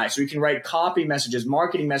copy AI, so we can write copy messages,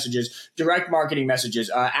 marketing messages, direct marketing messages,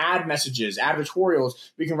 ad messages, advertorials.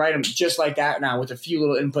 We can write them just like that now with a few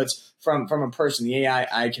little inputs from a person. The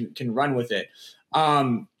AI can run with it.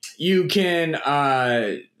 You can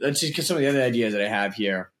let's see some of the other ideas that I have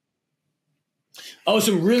here. Oh,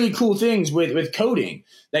 some really cool things with coding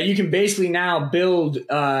that you can basically now build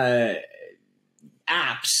apps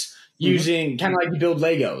using kind of like you build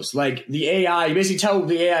Legos. Like the AI, you basically tell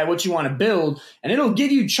the AI what you want to build, and it'll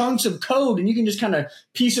give you chunks of code, and you can just kind of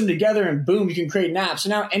piece them together, and boom, you can create an app. So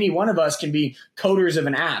now any one of us can be coders of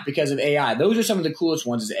an app because of AI. Those are some of the coolest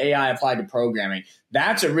ones, is AI applied to programming.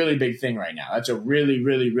 That's a really big thing right now. That's a really,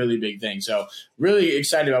 really, really big thing. So really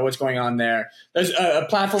excited about what's going on there. There's a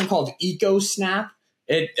platform called EcoSnap.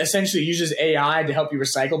 It essentially uses AI to help you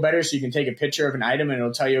recycle better. So you can take a picture of an item and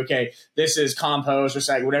it'll tell you, okay, this is compost,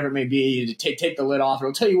 recycle, whatever it may be. You take the lid off.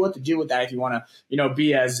 It'll tell you what to do with that if you want to,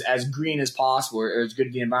 be as green as possible or as good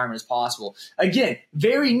to the environment as possible. Again,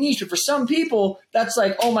 very niche, but for some people, that's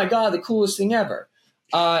like, oh my God, the coolest thing ever.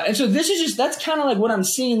 And so that's kind of like what I'm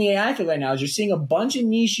seeing in the AI field right now, is you're seeing a bunch of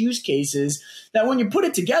niche use cases that when you put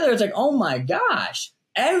it together, it's like, oh my gosh,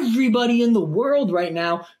 everybody in the world right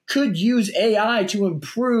now could use AI to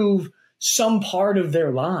improve some part of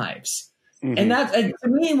their lives. Mm-hmm. And that, to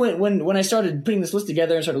me, when I started putting this list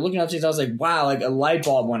together and started looking at things, I was like, wow, like a light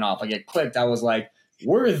bulb went off. Like it clicked. I was like,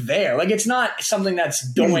 we're there. Like it's not something that's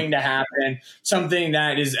going to happen, something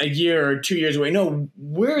that is a year or 2 years away. No,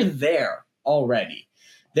 we're there already.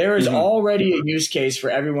 There is already a use case for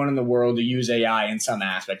everyone in the world to use AI in some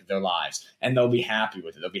aspect of their lives, and they'll be happy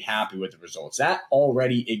with it. They'll be happy with the results. That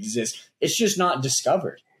already exists. It's just not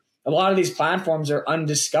discovered. A lot of these platforms are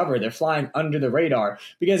undiscovered. They're flying under the radar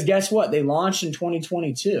because guess what? They launched in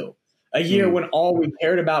 2022, a year when all we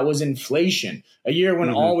cared about was inflation, a year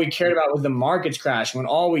when all we cared about was the markets crashing, when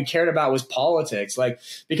all we cared about was politics. Like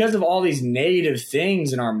because of all these negative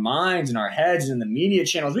things in our minds and our heads and in the media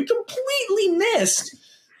channels, we completely missed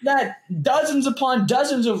that dozens upon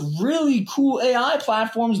dozens of really cool AI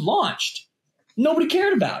platforms launched. Nobody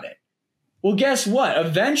cared about it. Well, guess what?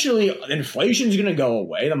 Eventually, inflation is going to go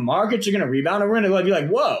away. The markets are going to rebound, and we're going to be like,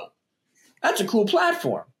 whoa, that's a cool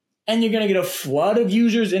platform. And you're going to get a flood of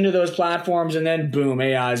users into those platforms, and then boom,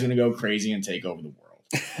 AI is going to go crazy and take over the world.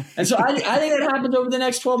 And so I think that happens over the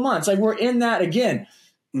next 12 months. Like we're in that again.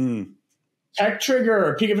 Tech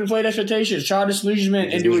trigger, peak of inflated expectations, child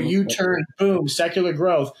disillusionment into a U-turn, boom, secular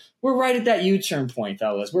growth. We're right at that U-turn point,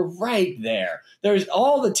 fellas. We're right there. There's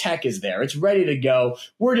all the tech is there. It's ready to go.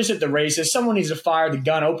 We're just at the races. Someone needs to fire the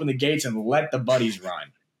gun, open the gates, and let the buddies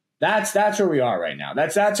run. That's where we are right now.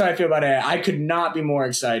 That's how I feel about AI. I could not be more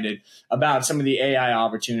excited about some of the AI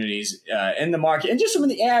opportunities in the market and just some of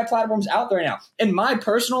the AI platforms out there now. In my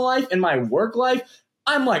personal life, in my work life,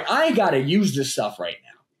 I'm like, I got to use this stuff right now.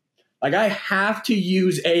 Like I have to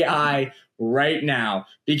use AI right now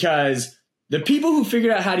because the people who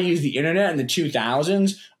figured out how to use the internet in the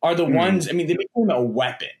 2000s are the ones, I mean, they became a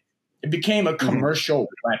weapon. It became a commercial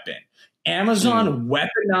weapon. Amazon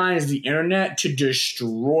weaponized the internet to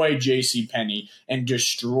destroy JCPenney and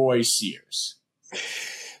destroy Sears.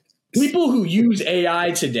 People who use AI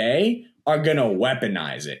today are going to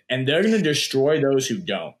weaponize it, and they're going to destroy those who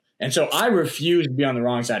don't. And so I refuse to be on the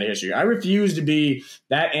wrong side of history. I refuse to be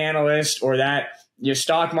that analyst or that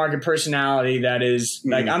stock market personality that is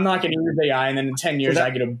like, I'm not going to use AI. And then in 10 years,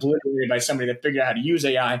 I get obliterated by somebody that figured out how to use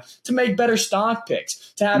AI to make better stock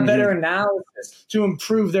picks, to have better analysis, to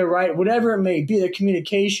improve their whatever it may be, their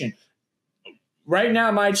communication. Right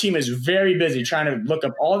now, my team is very busy trying to look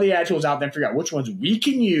up all the AI tools out there and figure out which ones we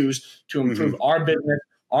can use to improve our business,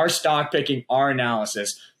 our stock picking, our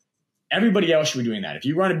analysis. Everybody else should be doing that. If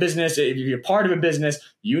you run a business, if you're part of a business,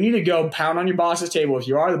 you need to go pound on your boss's table. If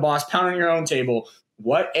you are the boss, pound on your own table.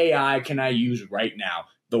 What AI can I use right now?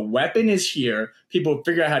 The weapon is here. People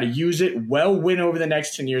figure out how to use it. We'll win over the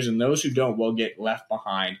next 10 years, and those who don't will get left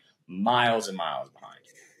behind, miles and miles behind.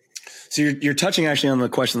 So you're touching actually on the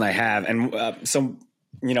question I have. And so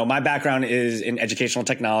my background is in educational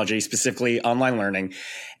technology, specifically online learning.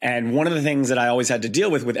 And one of the things that I always had to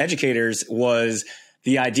deal with educators was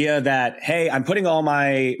the idea that, hey, I'm putting all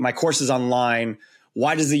my courses online.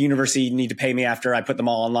 Why does the university need to pay me after I put them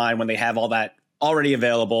all online when they have all that already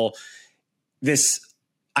available? This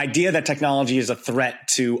idea that technology is a threat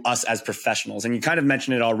to us as professionals. And you kind of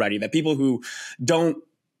mentioned it already, that people who don't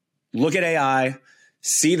look at AI,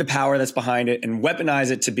 see the power that's behind it, and weaponize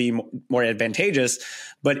it to be more advantageous.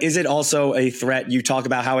 But is it also a threat? You talk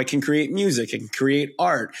about how it can create music, it can create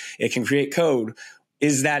art, it can create code.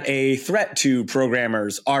 Is that a threat to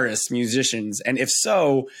programmers, artists, musicians? And if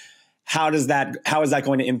so, how is that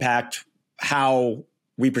going to impact how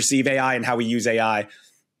we perceive AI and how we use AI,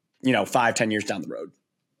 5-10 years down the road?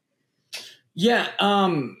 Yeah,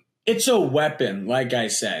 it's a weapon, like I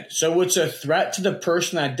said. So it's a threat to the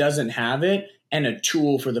person that doesn't have it and a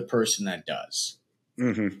tool for the person that does.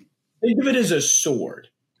 Think of it as a sword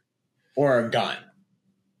or a gun.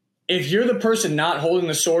 If you're the person not holding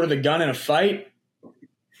the sword or the gun in a fight,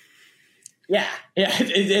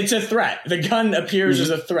 it's a threat. The gun appears as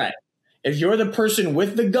a threat. If you're the person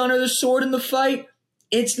with the gun or the sword in the fight,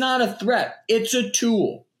 it's not a threat. It's a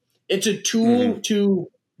tool. It's a tool to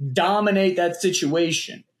dominate that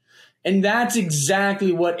situation. And that's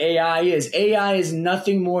exactly what AI is. AI is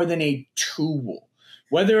nothing more than a tool.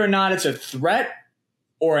 Whether or not it's a threat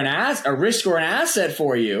or a risk or an asset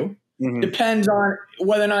for you depends on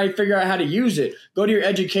whether or not you figure out how to use it. Go to your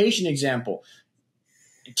education example.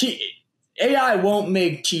 AI won't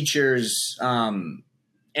make teachers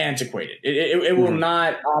antiquated. It will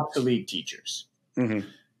not obsolete teachers.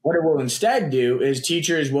 What it will instead do is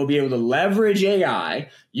teachers will be able to leverage AI,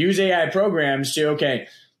 use AI programs to, okay,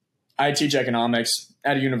 I teach economics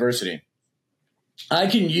at a university. I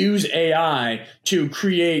can use AI to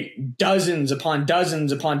create dozens upon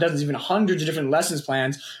dozens upon dozens, even hundreds of different lessons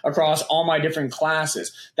plans across all my different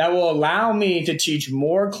classes that will allow me to teach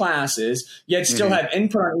more classes, yet still have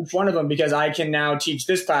input on each one of them, because I can now teach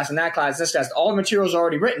this class and that class, this class. All the materials are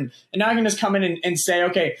already written. And now I can just come in and say,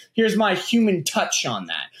 okay, here's my human touch on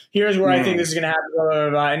that. Here's where I think this is going to happen. Blah, blah,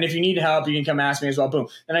 blah. And if you need help, you can come ask me as well. Boom.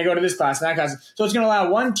 Then I go to this class and that class. So it's going to allow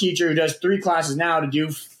one teacher who does 3 classes now to do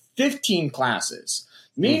 15 classes.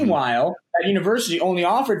 Meanwhile, at university only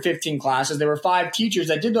offered 15 classes. There were 5 teachers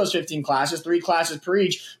that did those 15 classes, 3 classes per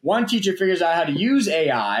each. One teacher figures out how to use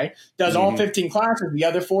AI, does all 15 classes, the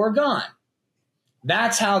other 4 are gone.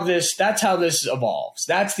 That's how this evolves.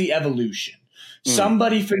 That's the evolution.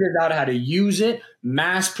 Somebody figures out how to use it,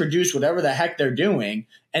 mass produce whatever the heck they're doing,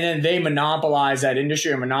 and then they monopolize that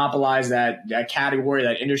industry or monopolize that category,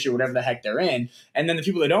 that industry, whatever the heck they're in. And then the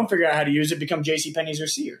people that don't figure out how to use it become JCPenney's or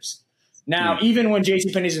Sears. Now, even when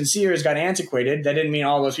JCPenney's and Sears got antiquated, that didn't mean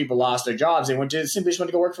all those people lost their jobs. They simply just went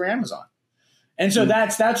to go work for Amazon. And so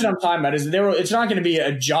that's what I'm talking about. It's not going to be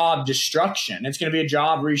a job destruction. It's going to be a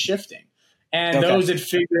job reshifting. And those that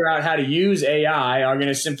figure out how to use AI are going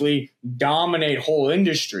to simply dominate whole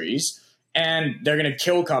industries, and they're going to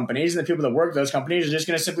kill companies. And the people that work for those companies are just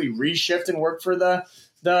going to simply reshift and work for the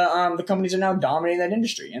companies that are now dominating that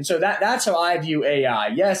industry. And so that's how I view AI.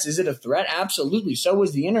 Yes, is it a threat? Absolutely. So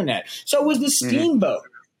was the internet. So was the steamboat.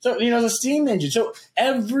 So, the steam engine. So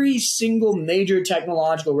every single major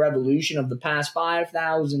technological revolution of the past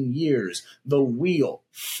 5,000 years, the wheel,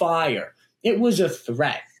 fire, it was a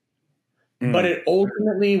threat. But it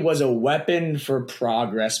ultimately was a weapon for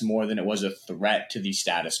progress more than it was a threat to the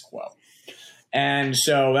status quo. And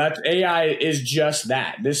so AI is just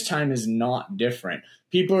that. This time is not different.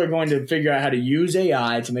 People are going to figure out how to use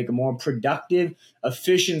AI to make a more productive,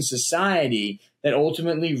 efficient society that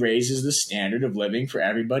ultimately raises the standard of living for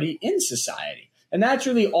everybody in society. And that's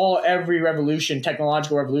really all every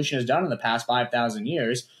technological revolution has done in the past 5,000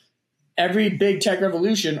 years. Every big tech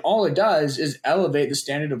revolution, all it does is elevate the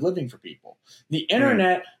standard of living for people. The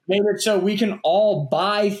internet made it so we can all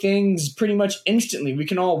buy things pretty much instantly. We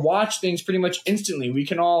can all watch things pretty much instantly. We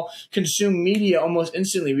can all consume media almost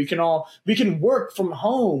instantly. We can work from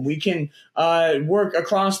home. We can work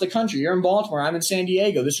across the country. You're in Baltimore. I'm in San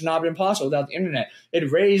Diego. This would not have been possible without the internet.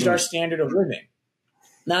 It raised our standard of living.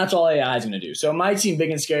 That's all AI is going to do. So it might seem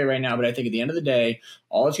big and scary right now, but I think at the end of the day,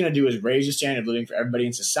 all it's going to do is raise the standard of living for everybody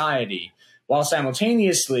in society, while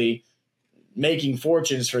simultaneously making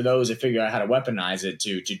fortunes for those that figure out how to weaponize it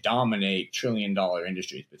to dominate trillion-dollar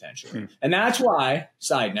industries potentially. And that's why,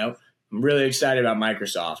 side note, I'm really excited about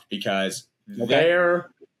Microsoft, because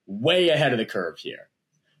they're way ahead of the curve here.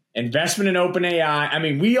 Investment in OpenAI. I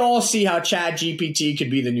mean, we all see how ChatGPT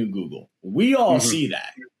could be the new Google. We all see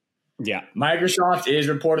that. Yeah. Microsoft is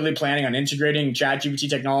reportedly planning on integrating ChatGPT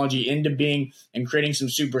technology into Bing and creating some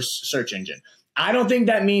super search engine. I don't think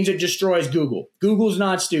that means it destroys Google. Google's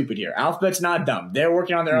not stupid here. Alphabet's not dumb. They're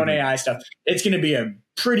working on their own AI stuff. It's going to be a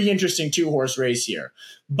pretty interesting 2-horse race here.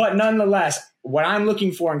 But nonetheless, what I'm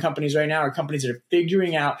looking for in companies right now are companies that are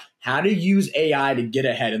figuring out how to use AI to get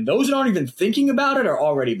ahead. And those that aren't even thinking about it are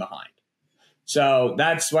already behind. So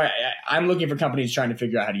that's why I'm looking for companies trying to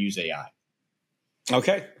figure out how to use AI.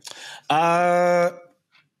 Okay.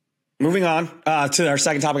 Moving on to our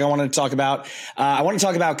second topic I wanted to talk about. I want to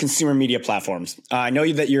talk about consumer media platforms. I know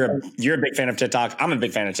that you're a big fan of TikTok. I'm a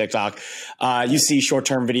big fan of TikTok. You see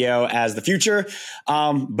short-term video as the future,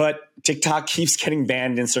 but TikTok keeps getting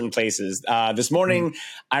banned in certain places. This morning,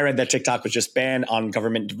 I read that TikTok was just banned on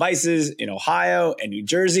government devices in Ohio and New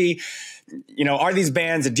Jersey. Are these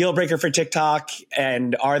bans a deal breaker for TikTok,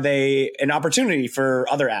 and are they an opportunity for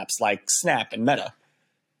other apps like Snap and Meta?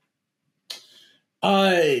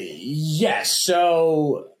 Yes.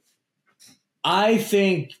 So I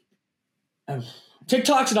think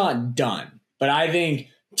TikTok's not done, but I think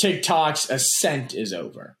TikTok's ascent is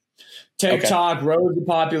over. TikTok rose in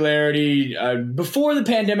popularity before the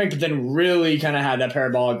pandemic, but then really kind of had that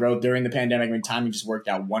parabolic growth during the pandemic. I mean, timing just worked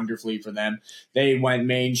out wonderfully for them. They went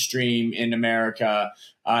mainstream in America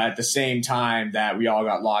at the same time that we all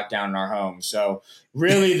got locked down in our homes. So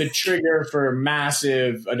really the trigger for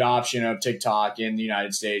massive adoption of TikTok in the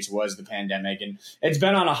United States was the pandemic. And it's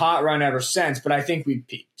been on a hot run ever since, but I think we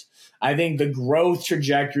peaked. I think the growth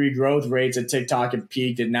rates at TikTok have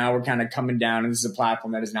peaked, and now we're kind of coming down, and this is a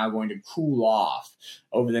platform that is now going to cool off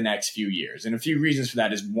over the next few years. And a few reasons for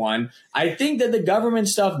that is, one, I think that the government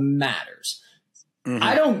stuff matters.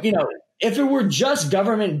 I don't, if it were just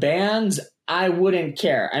government bans, I wouldn't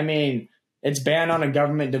care. I mean, It's banned on a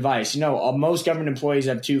government device. Most government employees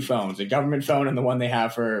have two phones, a government phone and the one they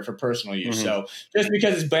have for personal use. Mm-hmm. So just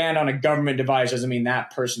because it's banned on a government device doesn't mean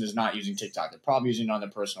that person is not using TikTok. They're probably using it on their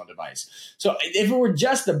personal device. So if it were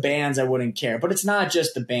just the bans, I wouldn't care. But it's not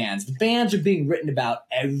just the bans. The bans are being written about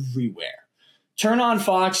everywhere. Turn on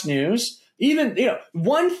Fox News. Even,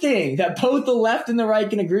 one thing that both the left and the right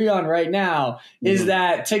can agree on right now is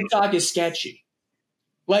that TikTok is sketchy.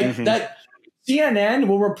 That CNN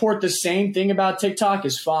will report the same thing about TikTok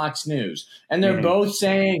as Fox News. And they're both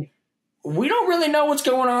saying, we don't really know what's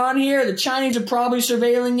going on here. The Chinese are probably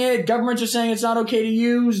surveilling it. Governments are saying it's not okay to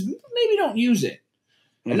use. Maybe don't use it.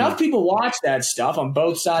 Enough people watch that stuff on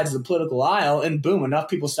both sides of the political aisle, and boom, enough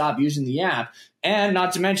people stop using the app. And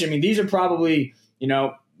not to mention, these are probably,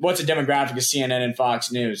 what's a demographic of CNN and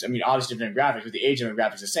Fox News? Obviously different demographics, but the age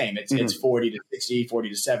demographic is the same. It's 40 to 60, 40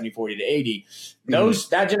 to 70, 40 to 80.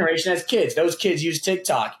 That generation has kids. Those kids use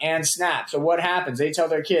TikTok and Snap. So what happens? They tell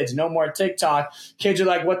their kids, no more TikTok. Kids are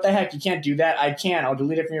like, what the heck? You can't do that. I can. I'll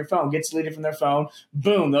delete it from your phone. Gets deleted from their phone.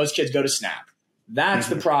 Boom. Those kids go to Snap. That's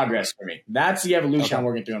the progress for me. That's the evolution I'm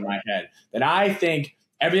working through in my head. That I think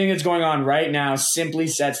everything that's going on right now simply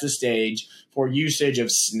sets the stage for usage of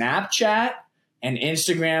Snapchat and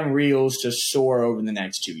Instagram Reels to soar over the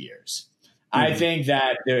next 2 years. I think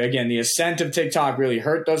that, again, the ascent of TikTok really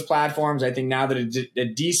hurt those platforms. I think now that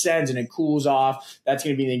it descends and it cools off, that's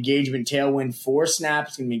going to be an engagement tailwind for Snap.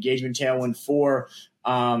 It's going to be an engagement tailwind for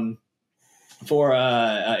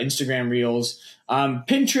Instagram Reels.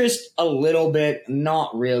 Pinterest, a little bit,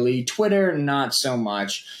 not really. Twitter, not so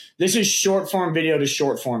much. This is short form video to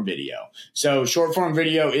short form video. So short form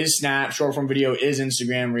video is Snap. Short form video is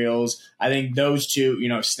Instagram Reels. I think those two,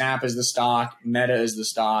 Snap is the stock, Meta is the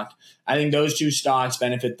stock. I think those two stocks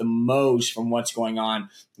benefit the most from what's going on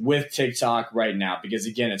with TikTok right now. Because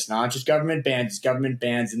again, it's not just government bans, it's government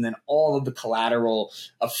bans and then all of the collateral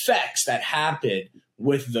effects that happen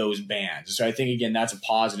with those bans. So I think, again, that's a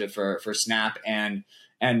positive for Snap and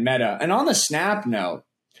Meta. And on the Snap note,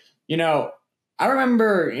 I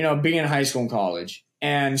remember, being in high school and college,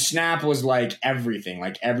 and Snap was like everything.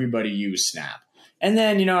 Like everybody used Snap. And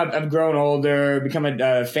then, I've grown older, become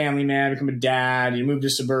a family man, become a dad, moved to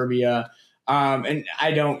suburbia. And I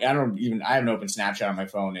haven't opened Snapchat on my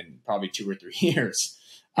phone in probably 2 or 3 years.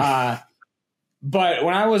 But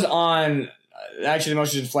when I was on actually the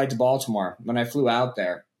most recent flight to Baltimore, when I flew out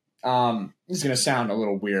there, this is going to sound a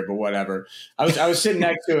little weird, but whatever. I was sitting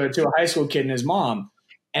next to a high school kid and his mom,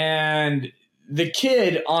 and the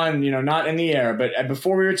kid on, not in the air, but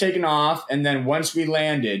before we were taking off, and then once we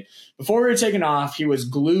landed, before we were taking off, he was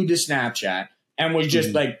glued to Snapchat and was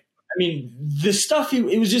just the stuff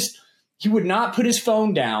he would not put his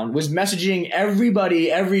phone down, was messaging everybody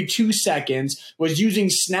every 2 seconds, was using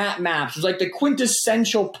Snap Maps, was like the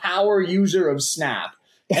quintessential power user of Snap.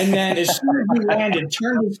 And then as soon as we landed,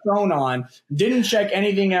 turned his phone on, didn't check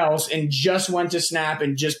anything else, and just went to Snap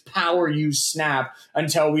and just power used Snap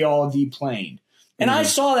until we all deplaned. And I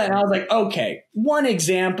saw that and I was like, okay, one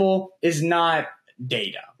example is not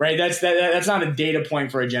data, right? That's not a data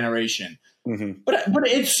point for a generation. But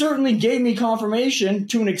it certainly gave me confirmation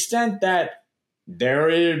to an extent that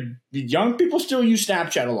young people still use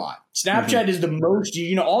Snapchat a lot. Snapchat is the most,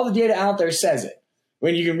 all the data out there says it.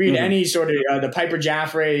 When you can read any sort of the Piper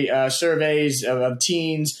Jaffray surveys of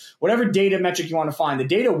teens, whatever data metric you want to find, the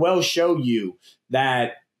data will show you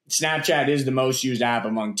that Snapchat is the most used app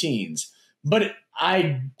among teens. But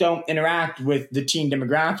I don't interact with the teen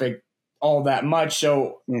demographic all that much,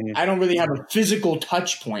 so I don't really have a physical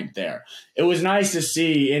touch point there. It was nice to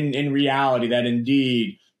see in reality that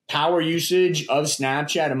indeed power usage of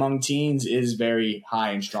Snapchat among teens is very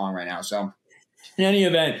high and strong right now. So in any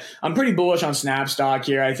event, I'm pretty bullish on Snap stock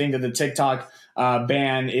here. I think that the TikTok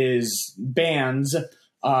bans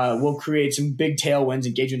will create some big tailwinds,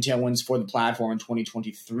 engagement tailwinds for the platform in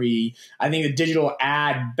 2023. I think the digital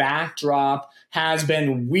ad backdrop has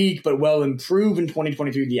been weak, but will improve in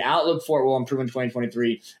 2023. The outlook for it will improve in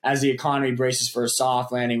 2023 as the economy braces for a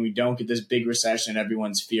soft landing. We don't get this big recession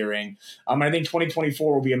everyone's fearing. I think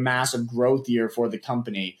 2024 will be a massive growth year for the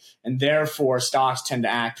company, and therefore stocks tend to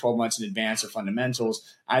act 12 months in advance of fundamentals.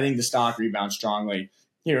 I think the stock rebounds strongly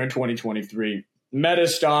here in 2023. Meta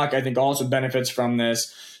stock, I think, also benefits from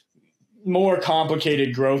this. more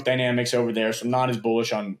complicated growth dynamics over there, so I'm not as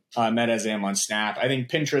bullish on Meta as I am on Snap. I think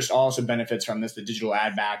Pinterest also benefits from this. The digital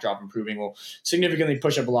ad backdrop improving will significantly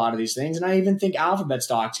push up a lot of these things, and I even think Alphabet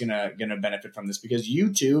stock's gonna benefit from this because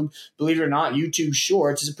YouTube, believe it or not, YouTube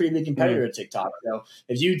Shorts is a pretty big competitor to TikTok. So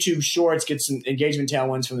if YouTube Shorts gets some engagement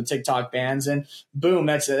tailwinds from the TikTok bans, then boom,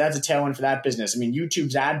 that's a tailwind for that business. I mean,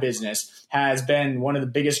 YouTube's ad business has been one of the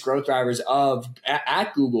biggest growth drivers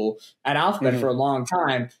at Google, at Alphabet for a long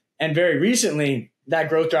time. And very recently, that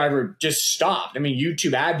growth driver just stopped. I mean,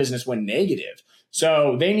 YouTube ad business went negative.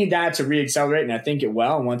 So they need that to reaccelerate, and I think it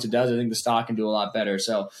will. And once it does, I think the stock can do a lot better.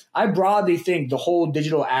 So I broadly think the whole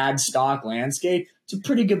digital ad stock landscape, it's a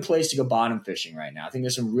pretty good place to go bottom fishing right now. I think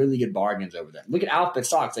there's some really good bargains over there. Look at Alphabet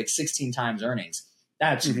stocks, like 16 times earnings.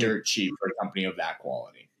 That's dirt cheap for a company of that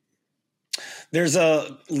quality. There's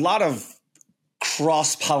a lot of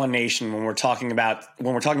cross-pollination when we're talking about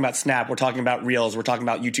Snap, we're talking about Reels, we're talking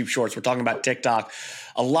about YouTube Shorts, we're talking about TikTok.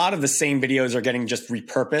 A lot of the same videos are getting just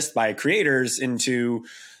repurposed by creators into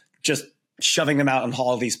just shoving them out on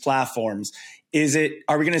all of these platforms.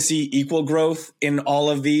 Are we going to see equal growth in all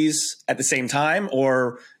of these at the same time,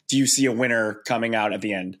 or do you see a winner coming out at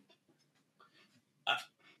the end?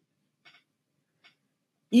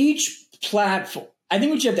 Each platform, I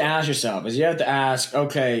think what you have to ask yourself is you have to ask,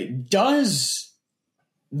 okay, does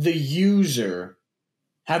the user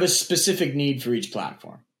have a specific need for each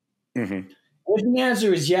platform? If the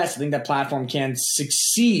answer is yes, I think that platform can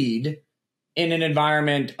succeed in an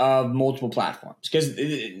environment of multiple platforms. Because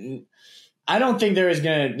I don't think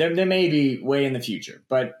there may be way in the future,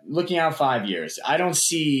 but looking out 5 years, I don't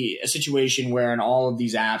see a situation where all of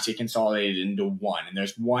these apps get consolidated into one, and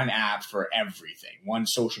there's one app for everything, one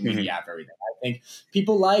social media app for everything. I think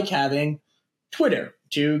people like having Twitter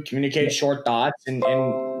to communicate short thoughts, and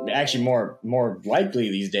actually more likely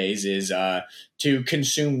these days is to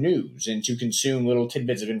consume news and to consume little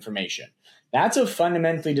tidbits of information. That's a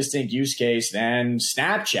fundamentally distinct use case than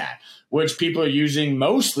Snapchat, which people are using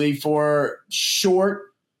mostly for short,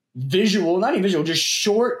 visual, not even visual, just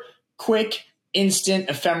short, quick, instant,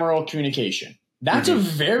 ephemeral communication. That's a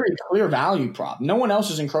very clear value prop. No one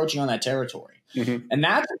else is encroaching on that territory. And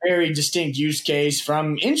that's a very distinct use case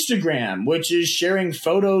from Instagram, which is sharing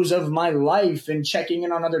photos of my life and checking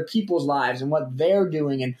in on other people's lives and what they're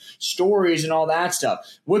doing and stories and all that stuff,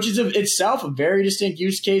 which is itself a very distinct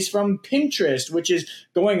use case from Pinterest, which is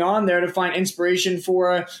going on there to find inspiration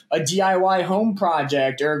for a DIY home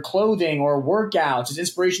project or clothing or workouts. It's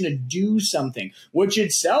inspiration to do something, which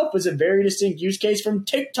itself is a very distinct use case from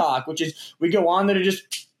TikTok, which is we go on there to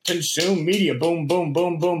just consume media, boom, boom,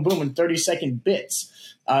 boom, boom, boom, in 30-second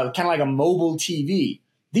bits, kind of like a mobile TV.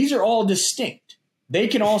 These are all distinct. They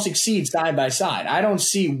can all succeed side by side. I don't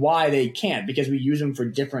see why they can't, because we use them for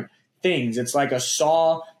different things. It's like a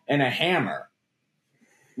saw and a hammer.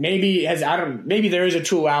 Maybe there is a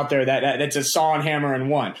tool out there that's a saw and hammer in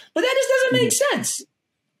one, but that just doesn't make sense.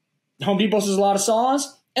 Home Depot sells a lot of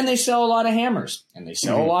saws, and they sell a lot of hammers, and they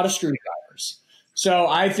sell a lot of screwdrivers. So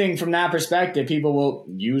I think from that perspective, people will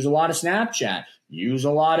use a lot of Snapchat, use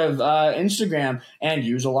a lot of Instagram, and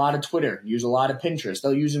use a lot of Twitter, use a lot of Pinterest.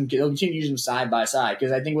 They'll continue to use them side by side,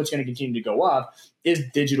 because I think what's going to continue to go up is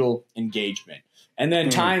digital engagement. And then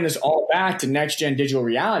tying this all back to next-gen digital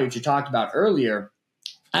reality, which you talked about earlier,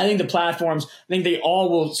 I think the platforms, I think they all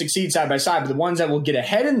will succeed side by side, but the ones that will get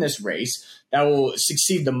ahead in this race, that will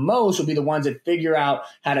succeed the most, will be the ones that figure out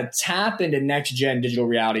how to tap into next-gen digital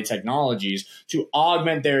reality technologies to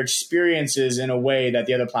augment their experiences in a way that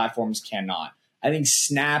the other platforms cannot. I think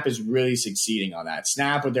Snap is really succeeding on that.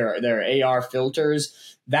 Snap with their AR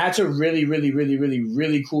filters, that's a really, really, really, really,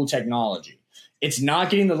 really cool technology. It's not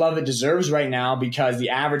getting the love it deserves right now because the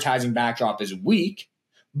advertising backdrop is weak.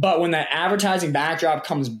 But when that advertising backdrop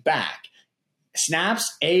comes back,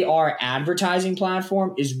 Snap's AR advertising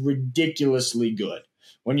platform is ridiculously good.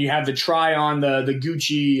 When you have the try on the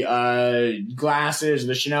Gucci glasses,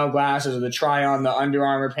 the Chanel glasses, or the try on the Under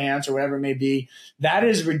Armour pants, or whatever it may be, that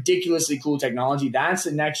is ridiculously cool technology. That's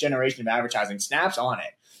the next generation of advertising. Snap's on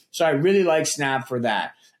it. So I really like Snap for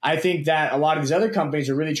that. I think that a lot of these other companies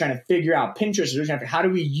are really trying to figure out, Pinterest is trying to, how do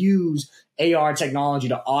we use AR technology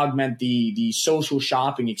to augment the social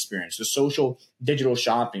shopping experience, the social digital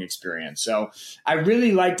shopping experience. So I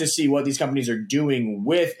really like to see what these companies are doing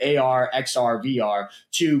with AR, XR, VR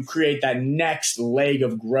to create that next leg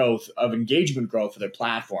of growth, of engagement growth for their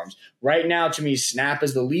platforms. Right now, to me, Snap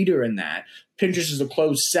is the leader in that. Pinterest is a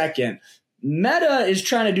close second. Meta is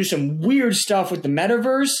trying to do some weird stuff with the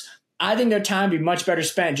metaverse. I think their time would be much better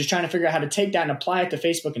spent just trying to figure out how to take that and apply it to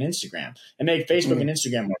Facebook and Instagram and make Facebook and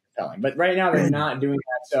Instagram more telling. But right now they're not doing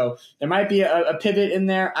that. So there might be a pivot in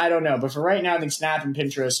there. I don't know. But for right now, I think Snap and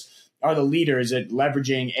Pinterest are the leaders at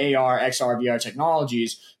leveraging AR, XR, VR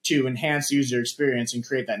technologies to enhance the user experience and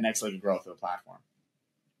create that next leg of growth of the platform.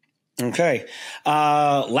 Okay.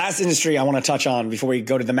 Last industry I want to touch on before we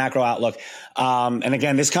go to the macro outlook. And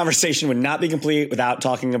again, this conversation would not be complete without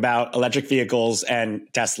talking about electric vehicles and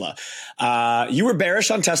Tesla. You were bearish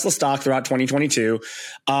on Tesla stock throughout 2022.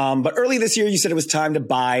 But early this year, you said it was time to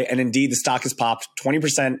buy. And indeed, the stock has popped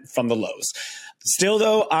 20% from the lows. Still,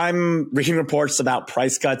 though, I'm reading reports about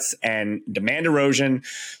price cuts and demand erosion.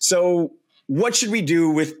 So what should we do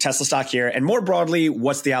with Tesla stock here? And more broadly,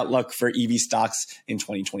 what's the outlook for EV stocks in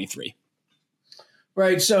 2023?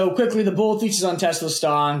 Right. So quickly, the bull thesis on Tesla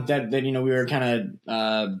stock that we were kind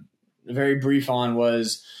of very brief on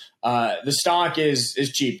was the stock is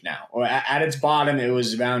cheap now. At its bottom, it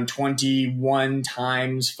was around 21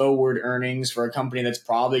 times forward earnings for a company that's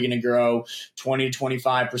probably going to grow 20 to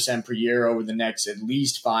 25% per year over the next at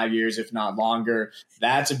least 5 years, if not longer.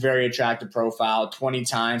 That's a very attractive profile. 20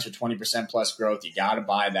 times for 20% plus growth. You got to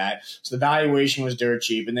buy that. So the valuation was dirt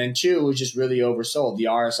cheap. And then two, it was just really oversold. The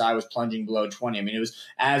RSI was plunging below 20. I mean, it was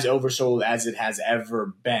as oversold as it has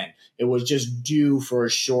ever been. It was just due for a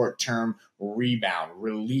short-term rebound,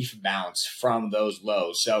 relief bounce from those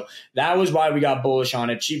lows. So that was why we got bullish on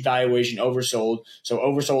it. Cheap valuation, oversold. So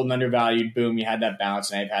oversold and undervalued, boom, you had that bounce,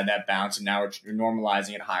 and I've had that bounce, and now we're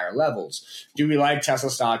normalizing at higher levels. Do we like Tesla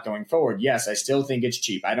stock going forward? Yes, I still think it's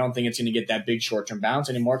cheap. I don't think it's going to get that big short-term bounce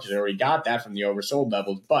anymore because I already got that from the oversold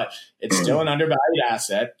levels, but it's still an undervalued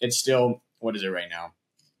asset. It's still, what is it right now?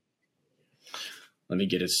 Let me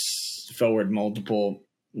get a forward multiple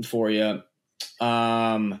for you.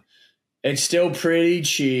 It's still pretty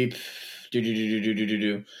cheap.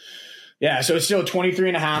 Yeah, so it's still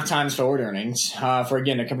 23.5 times forward earnings for,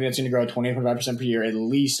 again, a company that's going to grow 20-25% per year at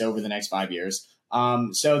least over the next 5 years.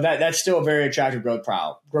 So that's still a very attractive growth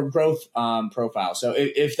profile. So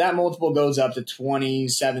if that multiple goes up to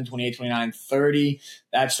 27, 28, 29, 30,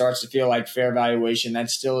 that starts to feel like fair valuation.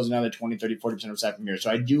 That still is another 20, 30, 40% upside from here.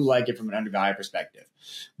 So I do like it from an undervalued perspective.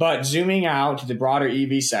 But zooming out to the broader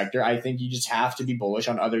EV sector, I think you just have to be bullish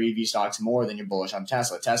on other EV stocks more than you're bullish on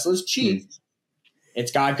Tesla. Tesla's cheap.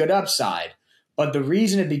 It's got good upside. But the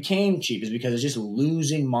reason it became cheap is because it's just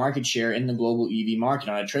losing market share in the global EV market.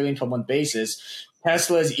 On a trailing 12-month basis,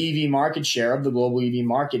 Tesla's EV market share of the global EV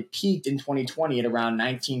market peaked in 2020 at around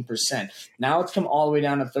 19%. Now it's come all the way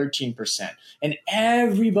down to 13%. And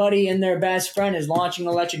everybody and their best friend is launching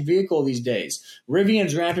an electric vehicle these days.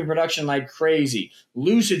 Rivian's ramping production like crazy.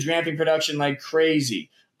 Lucid's ramping production like crazy.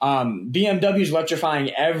 BMW's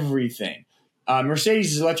electrifying everything.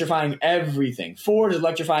 Mercedes is electrifying everything. Ford is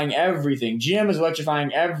electrifying everything. GM is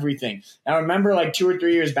electrifying everything. Now, remember like 2 or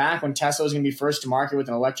 3 years back when Tesla was going to be first to market with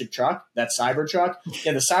an electric truck, that Cybertruck?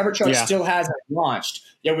 Yeah, the Cybertruck still hasn't launched.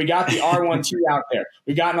 Yeah, we got the R1T out there.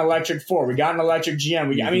 We got an electric Ford. We got an electric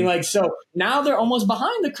GM. So now they're almost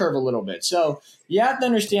behind the curve a little bit. So you have to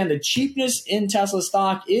understand the cheapness in Tesla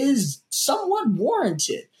stock is somewhat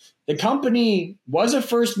warranted. The company was a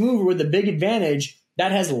first mover with a big advantage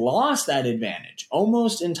that has lost that advantage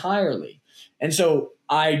almost entirely. And so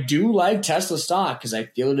I do like Tesla stock because I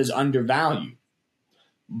feel it is undervalued.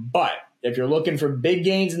 But if you're looking for big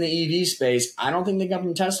gains in the EV space, I don't think they come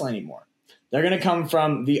from Tesla anymore. They're going to come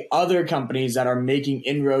from the other companies that are making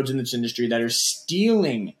inroads in this industry that are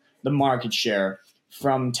stealing the market share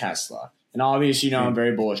from Tesla. And obviously, I'm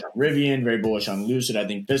very bullish on Rivian, very bullish on Lucid. I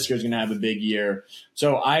think Fisker is going to have a big year.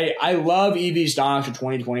 So I love EV stocks for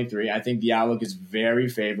 2023. I think the outlook is very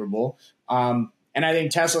favorable. And I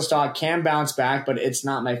think Tesla stock can bounce back, but it's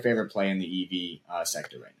not my favorite play in the EV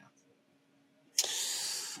sector right now.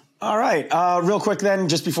 All right. Real quick then,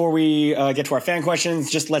 just before we get to our fan questions,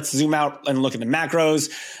 just let's zoom out and look at the macros.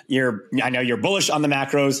 I know you're bullish on the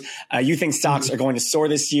macros. You think stocks are going to soar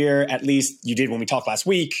this year. At least you did when we talked last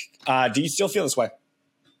week. Do you still feel this way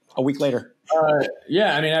a week later?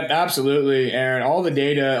 Yeah, I mean, absolutely, Aaron. All the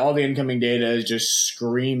data, all the incoming data is just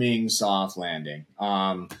screaming soft landing.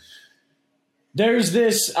 There's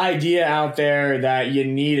this idea out there that you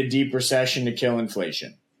need a deep recession to kill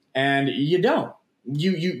inflation, and you don't.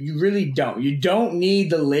 You really don't. You don't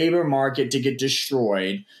need the labor market to get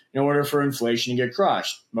destroyed in order for inflation to get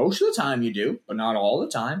crushed. Most of the time you do, but not all the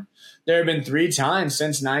time. There have been 3 times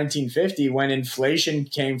since 1950 when inflation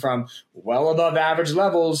came from well above average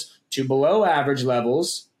levels to below average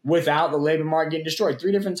levels without the labor market getting destroyed.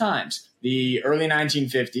 3 different times. The early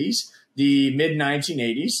 1950s, the mid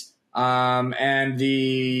 1980s, and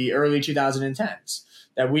the early 2010s.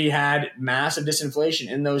 That we had massive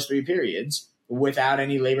disinflation in those 3 periods without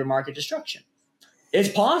any labor market destruction. It's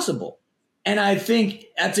possible. And I think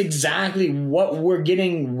that's exactly what we're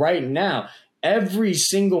getting right now. Every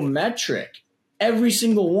single metric, every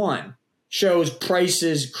single one shows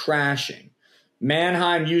prices crashing.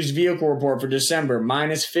 Manheim used vehicle report for December,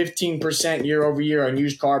 minus 15% year over year on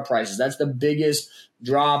used car prices. That's the biggest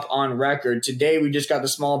drop on record. Today, we just got the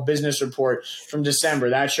small business report from December.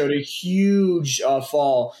 That showed a huge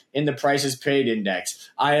fall in the prices paid index.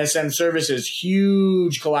 ISM services,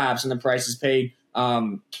 huge collapse in the prices paid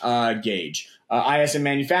gauge. ISM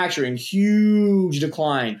manufacturing, huge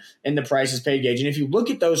decline in the prices paid gauge. And if you look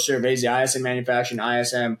at those surveys, the ISM manufacturing,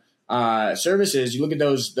 ISM services, you look at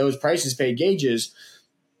those prices paid gauges,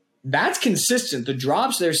 that's consistent. The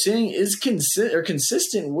drops they're seeing are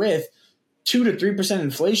consistent with 2 to 3%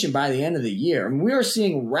 inflation by the end of the year. And we are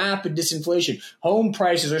seeing rapid disinflation. Home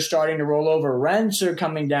prices are starting to roll over. Rents are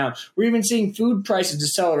coming down. We're even seeing food prices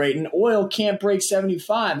decelerate, and oil can't break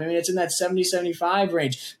 75. I mean, it's in that 70, 75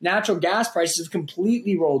 range. Natural gas prices have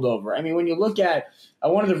completely rolled over. I mean, when you look at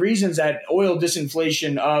one of the reasons that oil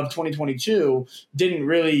disinflation of 2022 didn't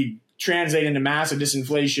really translate into massive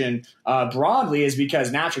disinflation broadly is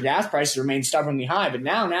because natural gas prices remain stubbornly high. But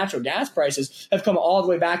now natural gas prices have come all the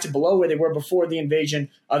way back to below where they were before the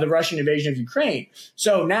Russian invasion of Ukraine.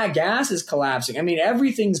 So nat gas is collapsing. I mean,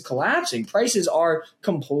 everything's collapsing. Prices are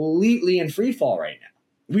completely in free fall right now.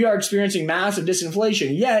 We are experiencing massive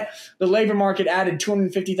disinflation, yet the labor market added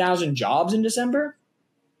 250,000 jobs in December.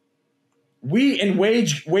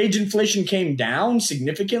 Wage inflation came down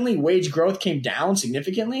significantly. Wage growth came down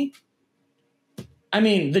significantly. I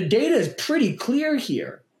mean, the data is pretty clear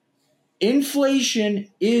here. Inflation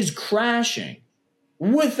is crashing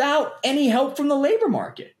without any help from the labor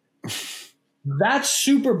market. That's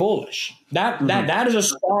super bullish. That is a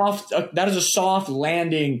soft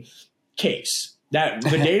landing case. That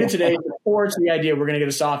the data today supports the idea we're going to get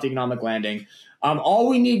a soft economic landing. All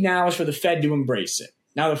we need now is for the Fed to embrace it.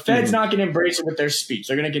 Now, the Fed's not going to embrace it with their speech.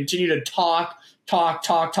 They're going to continue to talk,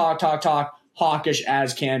 hawkish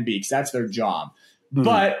as can be, because that's their job.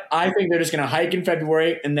 But I think they're just going to hike in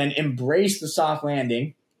February and then embrace the soft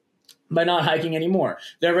landing by not hiking anymore.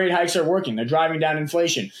 Their rate hikes are working. They're driving down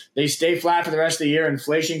inflation. They stay flat for the rest of the year.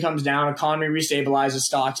 Inflation comes down. Economy restabilizes.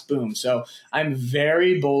 Stocks boom. So I'm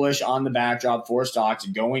very bullish on the backdrop for stocks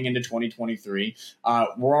going into 2023.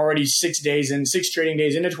 We're already 6 trading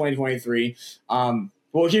days into 2023.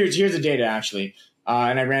 Well, here's the data, actually,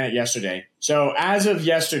 and I ran it yesterday. So as of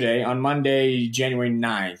yesterday, on Monday, January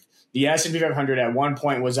 9th, the S&P 500 at one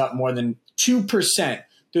point was up more than 2%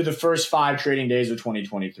 through the first 5 trading days of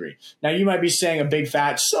 2023. Now, you might be saying a big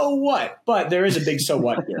fat, so what? But there is a big so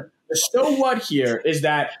what here. The so what here is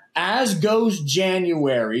that as goes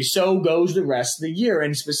January, so goes the rest of the year.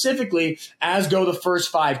 And specifically, as go the first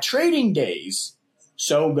 5 trading days,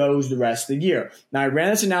 so goes the rest of the year. Now, I ran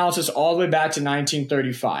this analysis all the way back to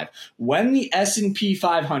 1935. When the S&P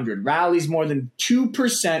 500 rallies more than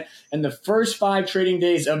 2% in the first 5 trading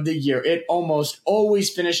days of the year, it almost always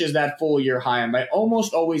finishes that full year high. And by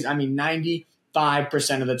almost always, I mean 95%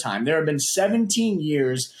 of the time. There have been 17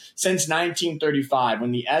 years since 1935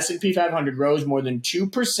 when the S&P 500 rose more than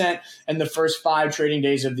 2% in the first 5 trading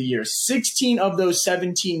days of the year. 16 of those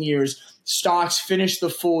 17 years, stocks finished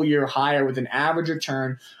the full year higher with an average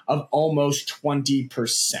return of almost 20%.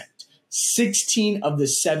 16 of the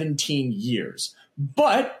 17 years.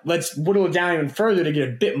 But let's whittle it down even further to get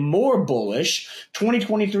a bit more bullish.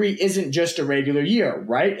 2023 isn't just a regular year,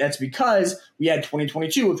 right? That's because we had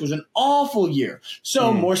 2022, which was an awful year.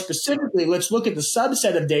 So more specifically, let's look at the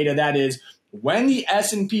subset of data that is when the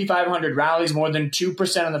S&P 500 rallies more than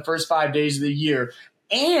 2% in the first 5 days of the year,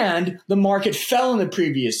 and the market fell in the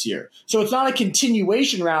previous year. So it's not a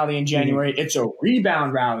continuation rally in January. It's a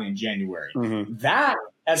rebound rally in January. That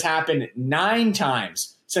has happened 9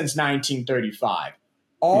 times since 1935.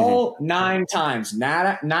 All 9 times,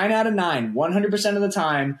 9 out of 9, 100% of the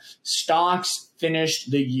time, stocks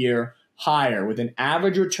finished the year higher with an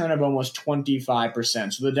average return of almost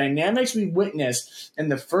 25%. So the dynamics we witnessed in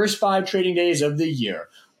the first 5 trading days of the year,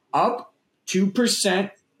 up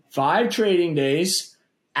 2%, 5 trading days,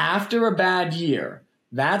 after a bad year.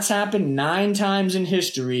 That's happened 9 times in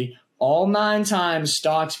history. All 9 times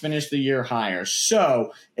stocks finished the year higher.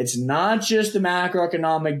 So it's not just the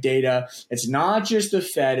macroeconomic data. It's not just the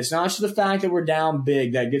Fed. It's not just the fact that we're down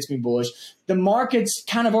big that gets me bullish. The market's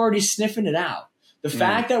kind of already sniffing it out. The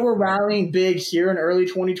fact that we're rallying big here in early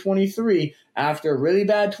 2023 after a really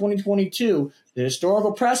bad 2022, the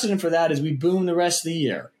historical precedent for that is we boom the rest of the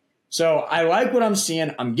year. So I like what I'm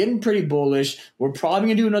seeing. I'm getting pretty bullish. We're probably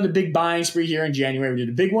going to do another big buying spree here in January. We did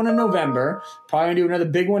a big one in November. Probably going to do another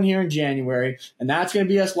big one here in January. And that's going to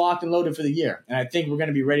be us locked and loaded for the year. And I think we're going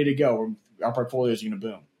to be ready to go. Our portfolios are going to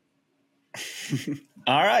boom.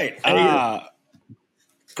 All right.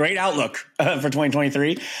 Great outlook for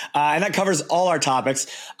 2023. And that covers all our topics.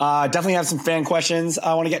 Definitely have some fan questions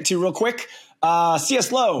I want to get to real quick.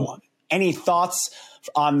 CS Low, any thoughts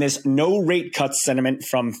on this no rate cut sentiment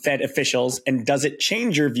from Fed officials, and does it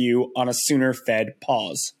change your view on a sooner Fed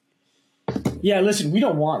pause? Yeah, listen, we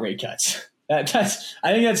don't want rate cuts. I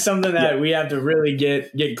think that's something that we have to really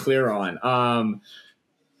get clear on.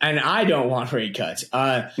 And I don't want rate cuts.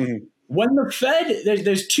 When the Fed,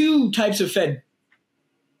 there's two types of Fed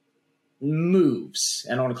moves.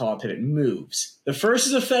 I don't want to call it pivot, moves. The first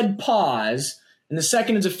is a Fed pause, and the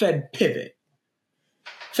second is a Fed pivot.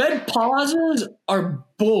 Fed pauses are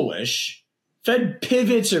bullish. Fed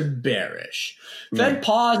pivots are bearish. Fed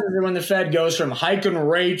pauses are when the Fed goes from hiking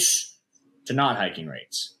rates to not hiking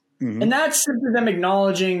rates. And that's simply them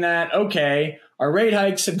acknowledging that, okay, our rate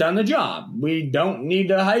hikes have done the job. We don't need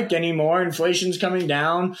to hike anymore. Inflation's coming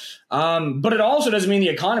down. But it also doesn't mean the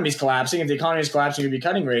economy's collapsing. If the economy is collapsing, we'd be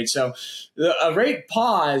cutting rates. So a rate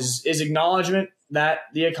pause is acknowledgement that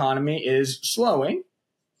the economy is slowing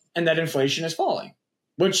and that inflation is falling,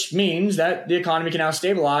 which means that the economy can now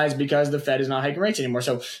stabilize because the Fed is not hiking rates anymore.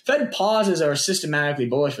 So Fed pauses are systematically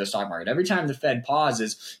bullish for the stock market. Every time the Fed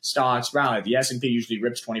pauses, stocks rally. The S&P usually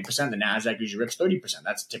rips 20%. The NASDAQ usually rips 30%.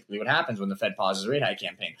 That's typically what happens when the Fed pauses a rate hike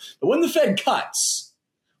campaign. But when the Fed cuts,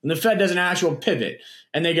 when the Fed does an actual pivot,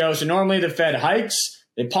 and they go, so normally the Fed hikes,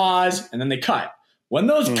 they pause, and then they cut. When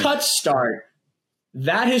those cuts start,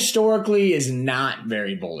 that historically is not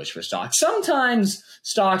very bullish for stocks. Sometimes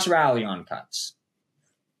stocks rally on cuts.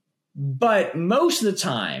 But most of the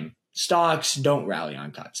time, stocks don't rally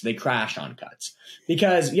on cuts. They crash on cuts.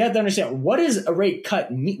 Because you have to understand, what is a rate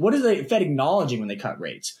cut mean? What is the Fed acknowledging when they cut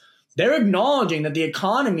rates? They're acknowledging that the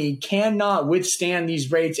economy cannot withstand these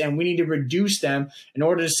rates and we need to reduce them in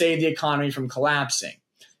order to save the economy from collapsing.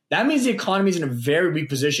 That means the economy is in a very weak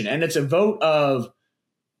position. And it's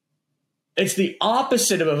it's the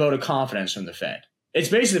opposite of a vote of confidence from the Fed. It's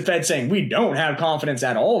basically the Fed saying we don't have confidence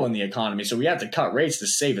at all in the economy, so we have to cut rates to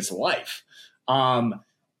save its life.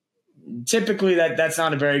 Typically, that's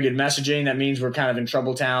not a very good messaging. That means we're kind of in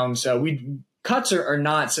trouble town. So cuts are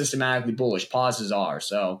not systematically bullish. Pauses are.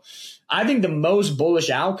 So I think the most bullish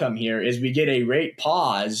outcome here is we get a rate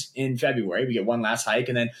pause in February. We get one last hike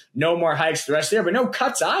and then no more hikes the rest of the year, but no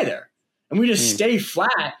cuts either. And we just stay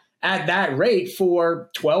flat at that rate for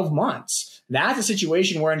 12 months. That's a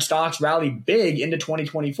situation wherein stocks rally big into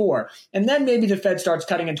 2024. And then maybe the Fed starts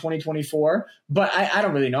cutting in 2024. But I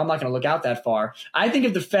don't really know. I'm not going to look out that far. I think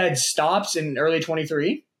if the Fed stops in early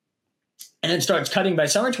 23 and then starts cutting by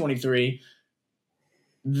summer 23,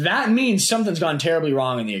 that means something's gone terribly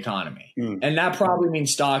wrong in the economy. And that probably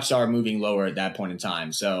means stocks are moving lower at that point in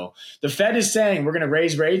time. So the Fed is saying we're going to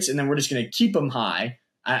raise rates and then we're just going to keep them high.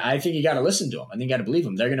 I think you got to listen to them. I think you got to believe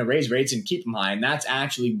them. They're going to raise rates and keep them high. And that's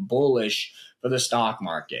actually bullish for the stock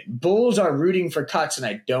market. Bulls are rooting for cuts, and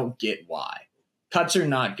I don't get why. Cuts are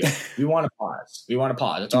not good. We want to pause. We want to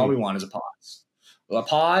pause. That's all we want is a pause. A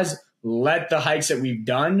pause, let the hikes that we've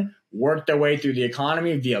done work their way through the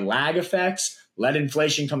economy via lag effects, let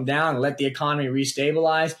inflation come down, let the economy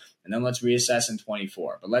restabilize, and then let's reassess in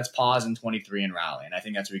 24. But let's pause in 23 and rally. And I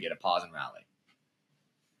think that's where we get a pause and rally.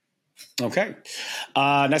 Okay.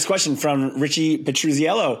 Next question from Richie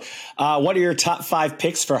Petruzziello. What are your top 5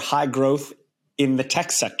 picks for high growth in the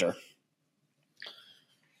tech sector?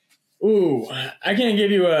 Ooh, I can't give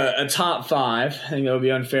you a top 5. I think that would be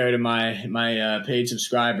unfair to my paid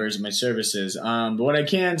subscribers and my services. But what I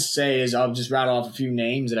can say is I'll just rattle off a few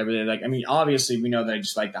names that I really like. I mean, obviously, we know that I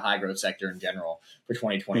just like the high growth sector in general for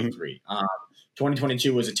 2023.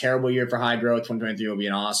 2022 was a terrible year for high growth. 2023 will be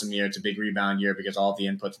an awesome year. It's a big rebound year because all of the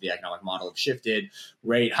inputs of the economic model have shifted.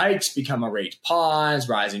 Rate hikes become a rate pause.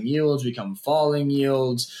 Rising yields become falling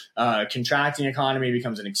yields. Contracting economy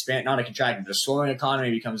becomes not a contracting, but a slowing economy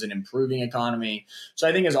becomes an improving economy. So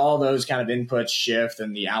I think as all those kind of inputs shift,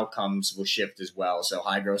 and the outcomes will shift as well. So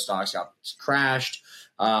high growth stocks got crashed.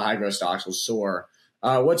 High growth stocks will soar.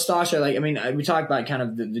 What stocks are like? I mean, we talked about kind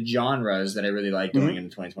of the genres that I really like going into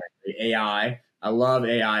 2023. AI. I love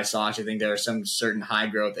AI stocks. I think there are some certain high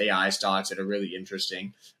growth AI stocks that are really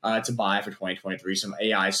interesting to buy for 2023. Some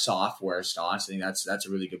AI software stocks. I think that's a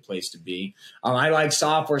really good place to be. I like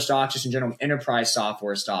software stocks just in general, enterprise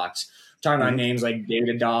software stocks. We're talking about names like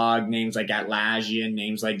Datadog, names like Atlassian,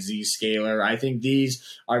 names like Zscaler. I think these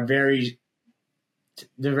are very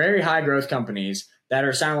high growth companies that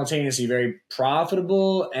are simultaneously very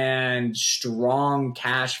profitable and strong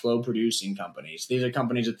cash flow producing companies. These are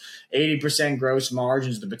companies with 80% gross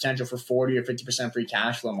margins, the potential for 40 or 50% free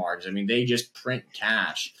cash flow margins. I mean, they just print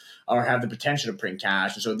cash or have the potential to print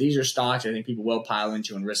cash. And so these are stocks I think people will pile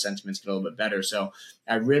into when risk sentiments get a little bit better. So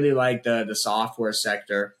I really like the software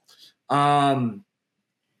sector.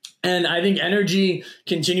 And I think energy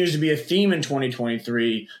continues to be a theme in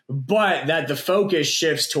 2023, but that the focus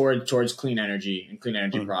shifts towards clean energy and clean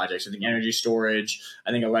energy projects. I think energy storage,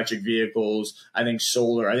 I think electric vehicles, I think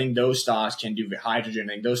solar, I think those stocks can do hydrogen.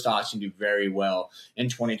 I think those stocks can do very well in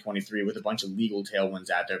 2023 with a bunch of legal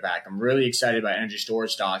tailwinds at their back. I'm really excited about energy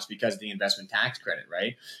storage stocks because of the investment tax credit,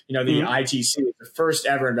 right? You know, the ITC, the first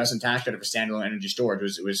ever investment tax credit for standalone energy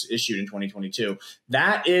storage was issued in 2022.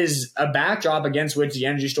 That is a backdrop against which the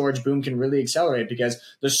energy storage boom can really accelerate because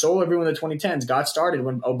the solar boom in the 2010s got started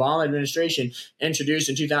when Obama administration introduced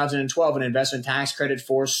in 2012 an investment tax credit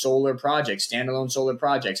for solar projects, standalone solar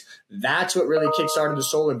projects. That's what really kickstarted the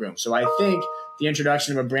solar boom. So I think the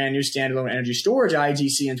introduction of a brand new standalone energy storage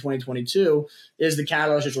ITC in 2022 is the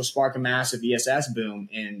catalyst which will spark a massive ESS boom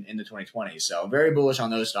in the 2020s. So very bullish on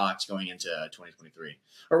those stocks going into 2023.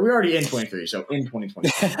 Or we're already in 23, so in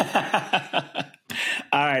 2023.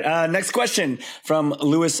 All right. Next question from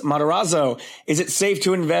Luis Matarazzo. Is it safe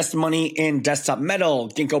to invest money in Desktop Metal,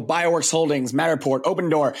 Ginkgo Bioworks Holdings, Matterport,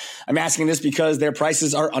 Opendoor? I'm asking this because their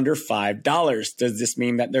prices are under $5. Does this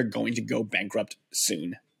mean that they're going to go bankrupt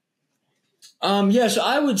soon? Yes,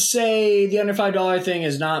 I would say the under $5 thing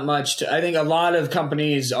is not much. I think a lot of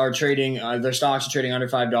companies are trading, their stocks are trading under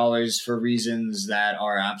 $5 for reasons that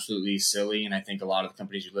are absolutely silly. And I think a lot of the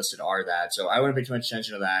companies you listed are that. So I wouldn't pay too much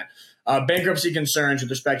attention to that. Bankruptcy concerns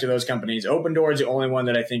with respect to those companies. Opendoor is the only one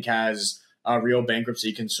that I think has real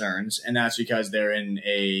bankruptcy concerns. And that's because they're in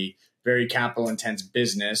a very capital intense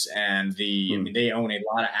business and I mean, they own a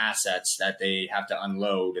lot of assets that they have to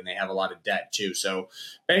unload and they have a lot of debt too. So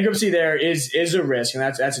bankruptcy there is a risk, and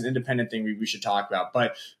that's an independent thing we should talk about.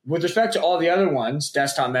 But with respect to all the other ones,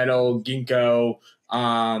 Desktop Metal, Ginkgo,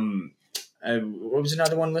 what was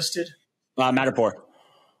another one listed? Matterport.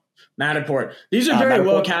 These are very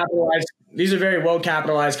well capitalized. These are very well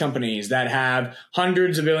capitalized companies that have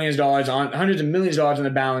hundreds of millions of dollars on the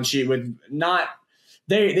balance sheet with not.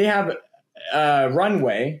 They have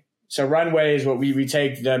runway. So runway is what we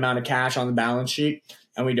take the amount of cash on the balance sheet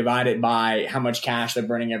and we divide it by how much cash they're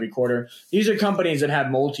burning every quarter. These are companies that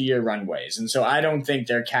have multi-year runways. And so I don't think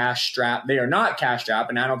they're cash strapped. They are not cash strapped,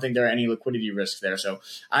 and I don't think there are any liquidity risks there. So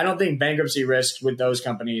I don't think bankruptcy risks with those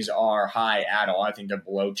companies are high at all. I think they're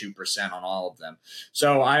below 2% on all of them.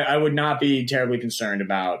 So I would not be terribly concerned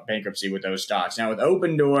about bankruptcy with those stocks. Now with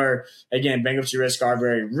Opendoor, again, bankruptcy risks are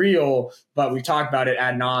very real, but we've talked about it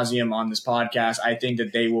ad nauseum on this podcast. I think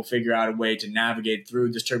that they will figure out a way to navigate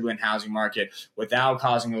through this turbulent housing market without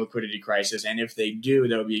causing a liquidity crisis. And if they do,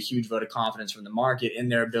 there will be a huge vote of confidence from the market in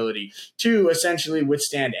their ability to essentially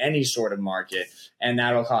withstand any sort of market. And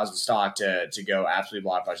that'll cause the stock to go absolutely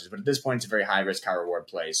blockbusters. But at this point, it's a very high risk, high reward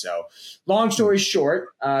play. So long story short,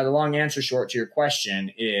 the long answer short to your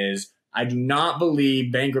question is I do not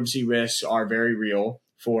believe bankruptcy risks are very real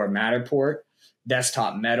for Matterport,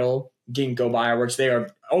 Desktop Metal, Ginkgo Bioworks. They are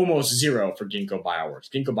almost zero for Ginkgo Bioworks.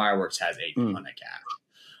 Ginkgo Bioworks has a ton of cash.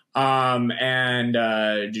 And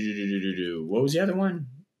what was the other one?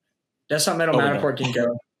 Desktop Metal, Matterport,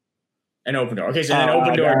 Ginkgo, and Opendoor. Okay, so then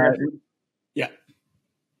Opendoor. Yeah.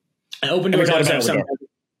 And Opendoor does have some.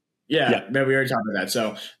 Yeah, but we already talked about that.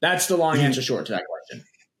 So that's the long answer short to that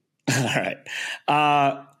question. All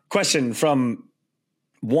right. Question from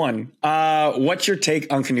one. What's your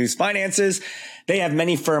take on Canoe's finances? They have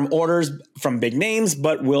many firm orders from big names,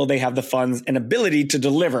 but will they have the funds and ability to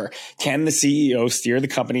deliver? Can the CEO steer the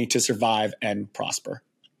company to survive and prosper?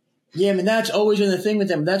 Yeah, I mean, that's always been the thing with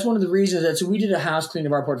them. That's one of the reasons that, so we did a house clean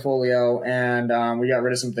of our portfolio and we got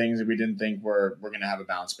rid of some things that we didn't think were going to have a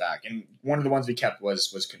bounce back. And one of the ones we kept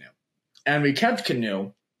was Canoe. And we kept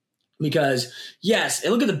Canoe because, yes,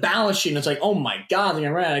 look at the balance sheet and it's like, oh my God, they're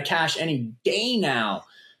going to run out of cash any day now.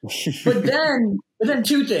 But then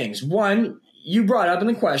two things. One, you brought up in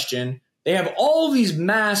the question, they have all these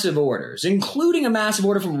massive orders, including a massive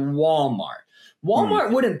order from Walmart.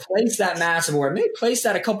 Walmart wouldn't place that massive order. They placed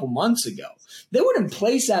that a couple months ago. They wouldn't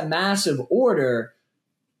place that massive order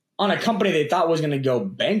on a company they thought was going to go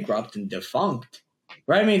bankrupt and defunct,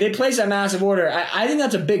 right? I mean, they placed that massive order. I think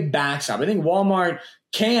that's a big backstop. I think Walmart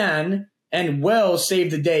can and will save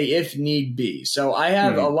the day if need be. So I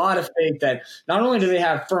have a lot of faith that not only do they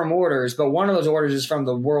have firm orders, but one of those orders is from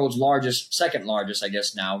the world's largest, second largest, I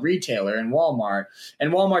guess now, retailer in Walmart.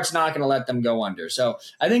 And Walmart's not going to let them go under. So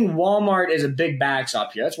I think Walmart is a big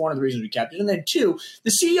backstop here. That's one of the reasons we kept it. And then two,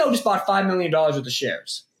 the CEO just bought $5 million worth of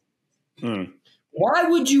shares. Why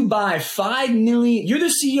would you buy $5 million? You're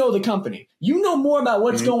the CEO of the company. You know more about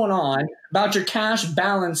what's going on, about your cash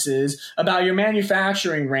balances, about your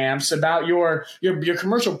manufacturing ramps, about your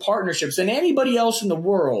commercial partnerships than anybody else in the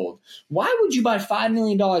world. Why would you buy $5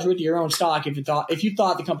 million worth of your own stock if you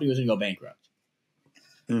thought the company was going to go bankrupt?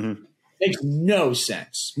 Makes no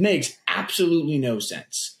sense. Makes absolutely no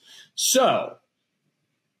sense. So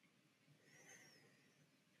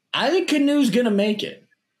I think Canoo's going to make it.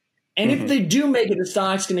 And if they do make it, the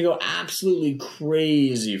stock's going to go absolutely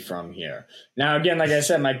crazy from here. Now, again, like I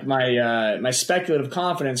said, my speculative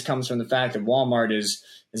confidence comes from the fact that Walmart is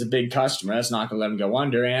a big customer. That's not going to let them go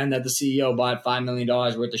under, and that the CEO bought $5 million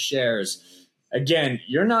worth of shares. Again,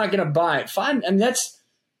 you're not going to buy five. And that's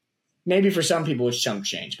maybe for some people it's chump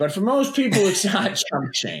change, but for most people it's not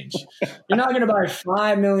chump change. You're not going to buy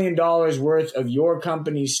 $5 million worth of your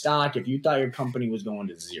company's stock if you thought your company was going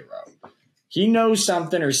to zero. He knows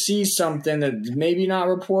something or sees something that maybe not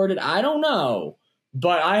reported. I don't know.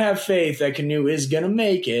 But I have faith that Canoo is going to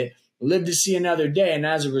make it, live to see another day. And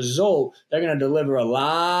as a result, they're going to deliver a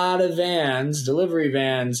lot of delivery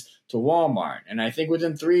vans to Walmart. And I think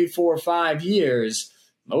within 3, 4, 5 years,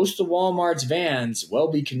 most of Walmart's vans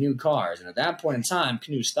will be Canoo cars. And at that point in time,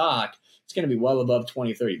 Canoo stock is going to be well above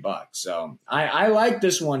 $20, $30. So I like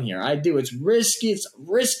this one here. I do. It's risky. It's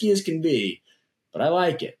risky as can be. But I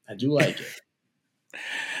like it. I do like it.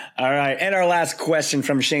 All right. And our last question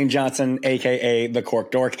from Shane Johnson, a.k.a. the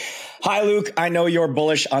Cork Dork. Hi, Luke. I know you're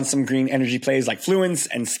bullish on some green energy plays like Fluence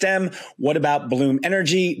and STEM. What about Bloom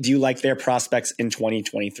Energy? Do you like their prospects in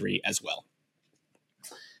 2023 as well?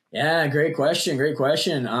 Yeah, great question. Great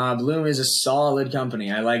question. Bloom is a solid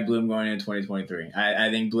company. I like Bloom going into 2023. I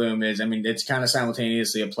think Bloom is, it's kind of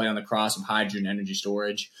simultaneously a play on the cross of hydrogen energy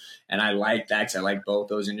storage. And I like that because I like both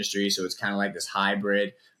those industries. So it's kind of like this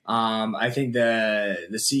hybrid. I think the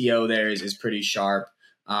CEO there is pretty sharp.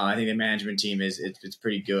 I think the management team it's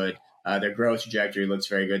pretty good. Their growth trajectory looks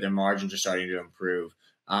very good. Their margins are starting to improve.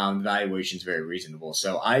 The valuation is very reasonable.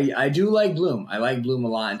 So I do like Bloom. I like Bloom a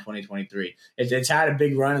lot in 2023. It's had a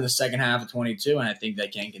big run in the second half of 22, and I think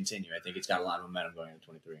that can continue. I think it's got a lot of momentum going into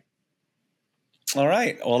 23. All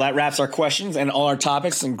right. Well, that wraps our questions and all our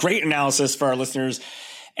topics, and great analysis for our listeners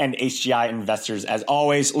and HGI investors as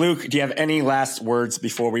always. Luke, do you have any last words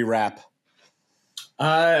before we wrap?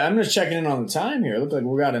 I'm just checking in on the time here. It looks like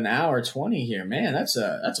we got an hour 20 here. Man, that's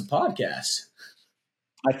a podcast.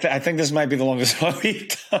 I think this might be the longest one we've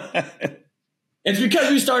done. It's because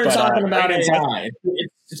we started talking about AI.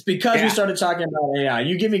 It's because we started talking about AI.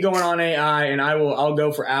 You get me going on AI, and I'll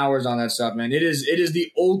go for hours on that stuff, man. It is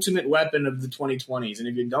the ultimate weapon of the 2020s. And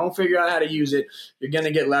if you don't figure out how to use it, you're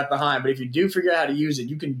gonna get left behind. But if you do figure out how to use it,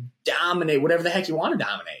 you can dominate whatever the heck you want to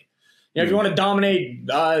dominate. If you want to dominate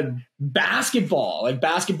basketball, like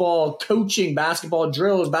basketball coaching, basketball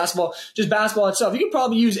drills, basketball itself, you can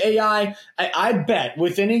probably use AI. I bet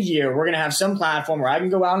within a year we're going to have some platform where I can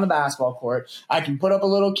go out on the basketball court, I can put up a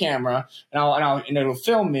little camera, and it'll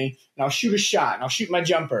film me, and I'll shoot a shot, and I'll shoot my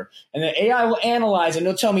jumper, and the AI will analyze and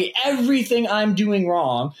it'll tell me everything I'm doing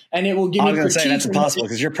wrong, and it will give me. I was going to say that's impossible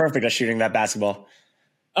because you're perfect at shooting that basketball.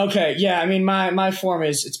 Okay, yeah, my form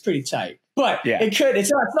it's pretty tight. But it could. It's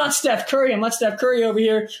not Steph Curry. I'm not Steph Curry over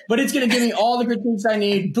here. But it's going to give me all the critiques I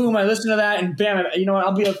need. Boom, I listen to that, and bam, you know what?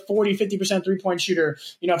 I'll be a 40, 50% three-point shooter,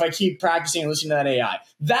 if I keep practicing and listening to that AI.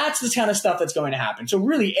 That's the kind of stuff that's going to happen. So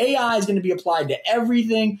really, AI is going to be applied to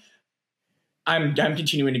everything. I'm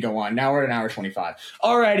continuing to go on. Now we're at an hour 25.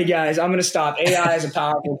 All righty, guys. I'm going to stop. AI is a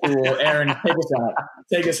powerful tool. Aaron, take us out.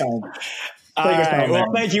 Take us home. All right.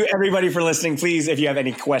 Well, thank you, everybody, for listening. Please, if you have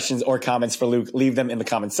any questions or comments for Luke, leave them in the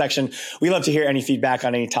comments section. We love to hear any feedback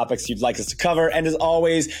on any topics you'd like us to cover. And as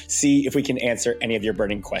always, see if we can answer any of your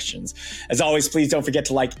burning questions. As always, please don't forget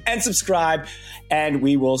to like and subscribe. And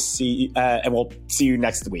we'll see you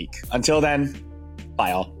next week. Until then,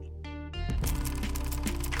 bye all.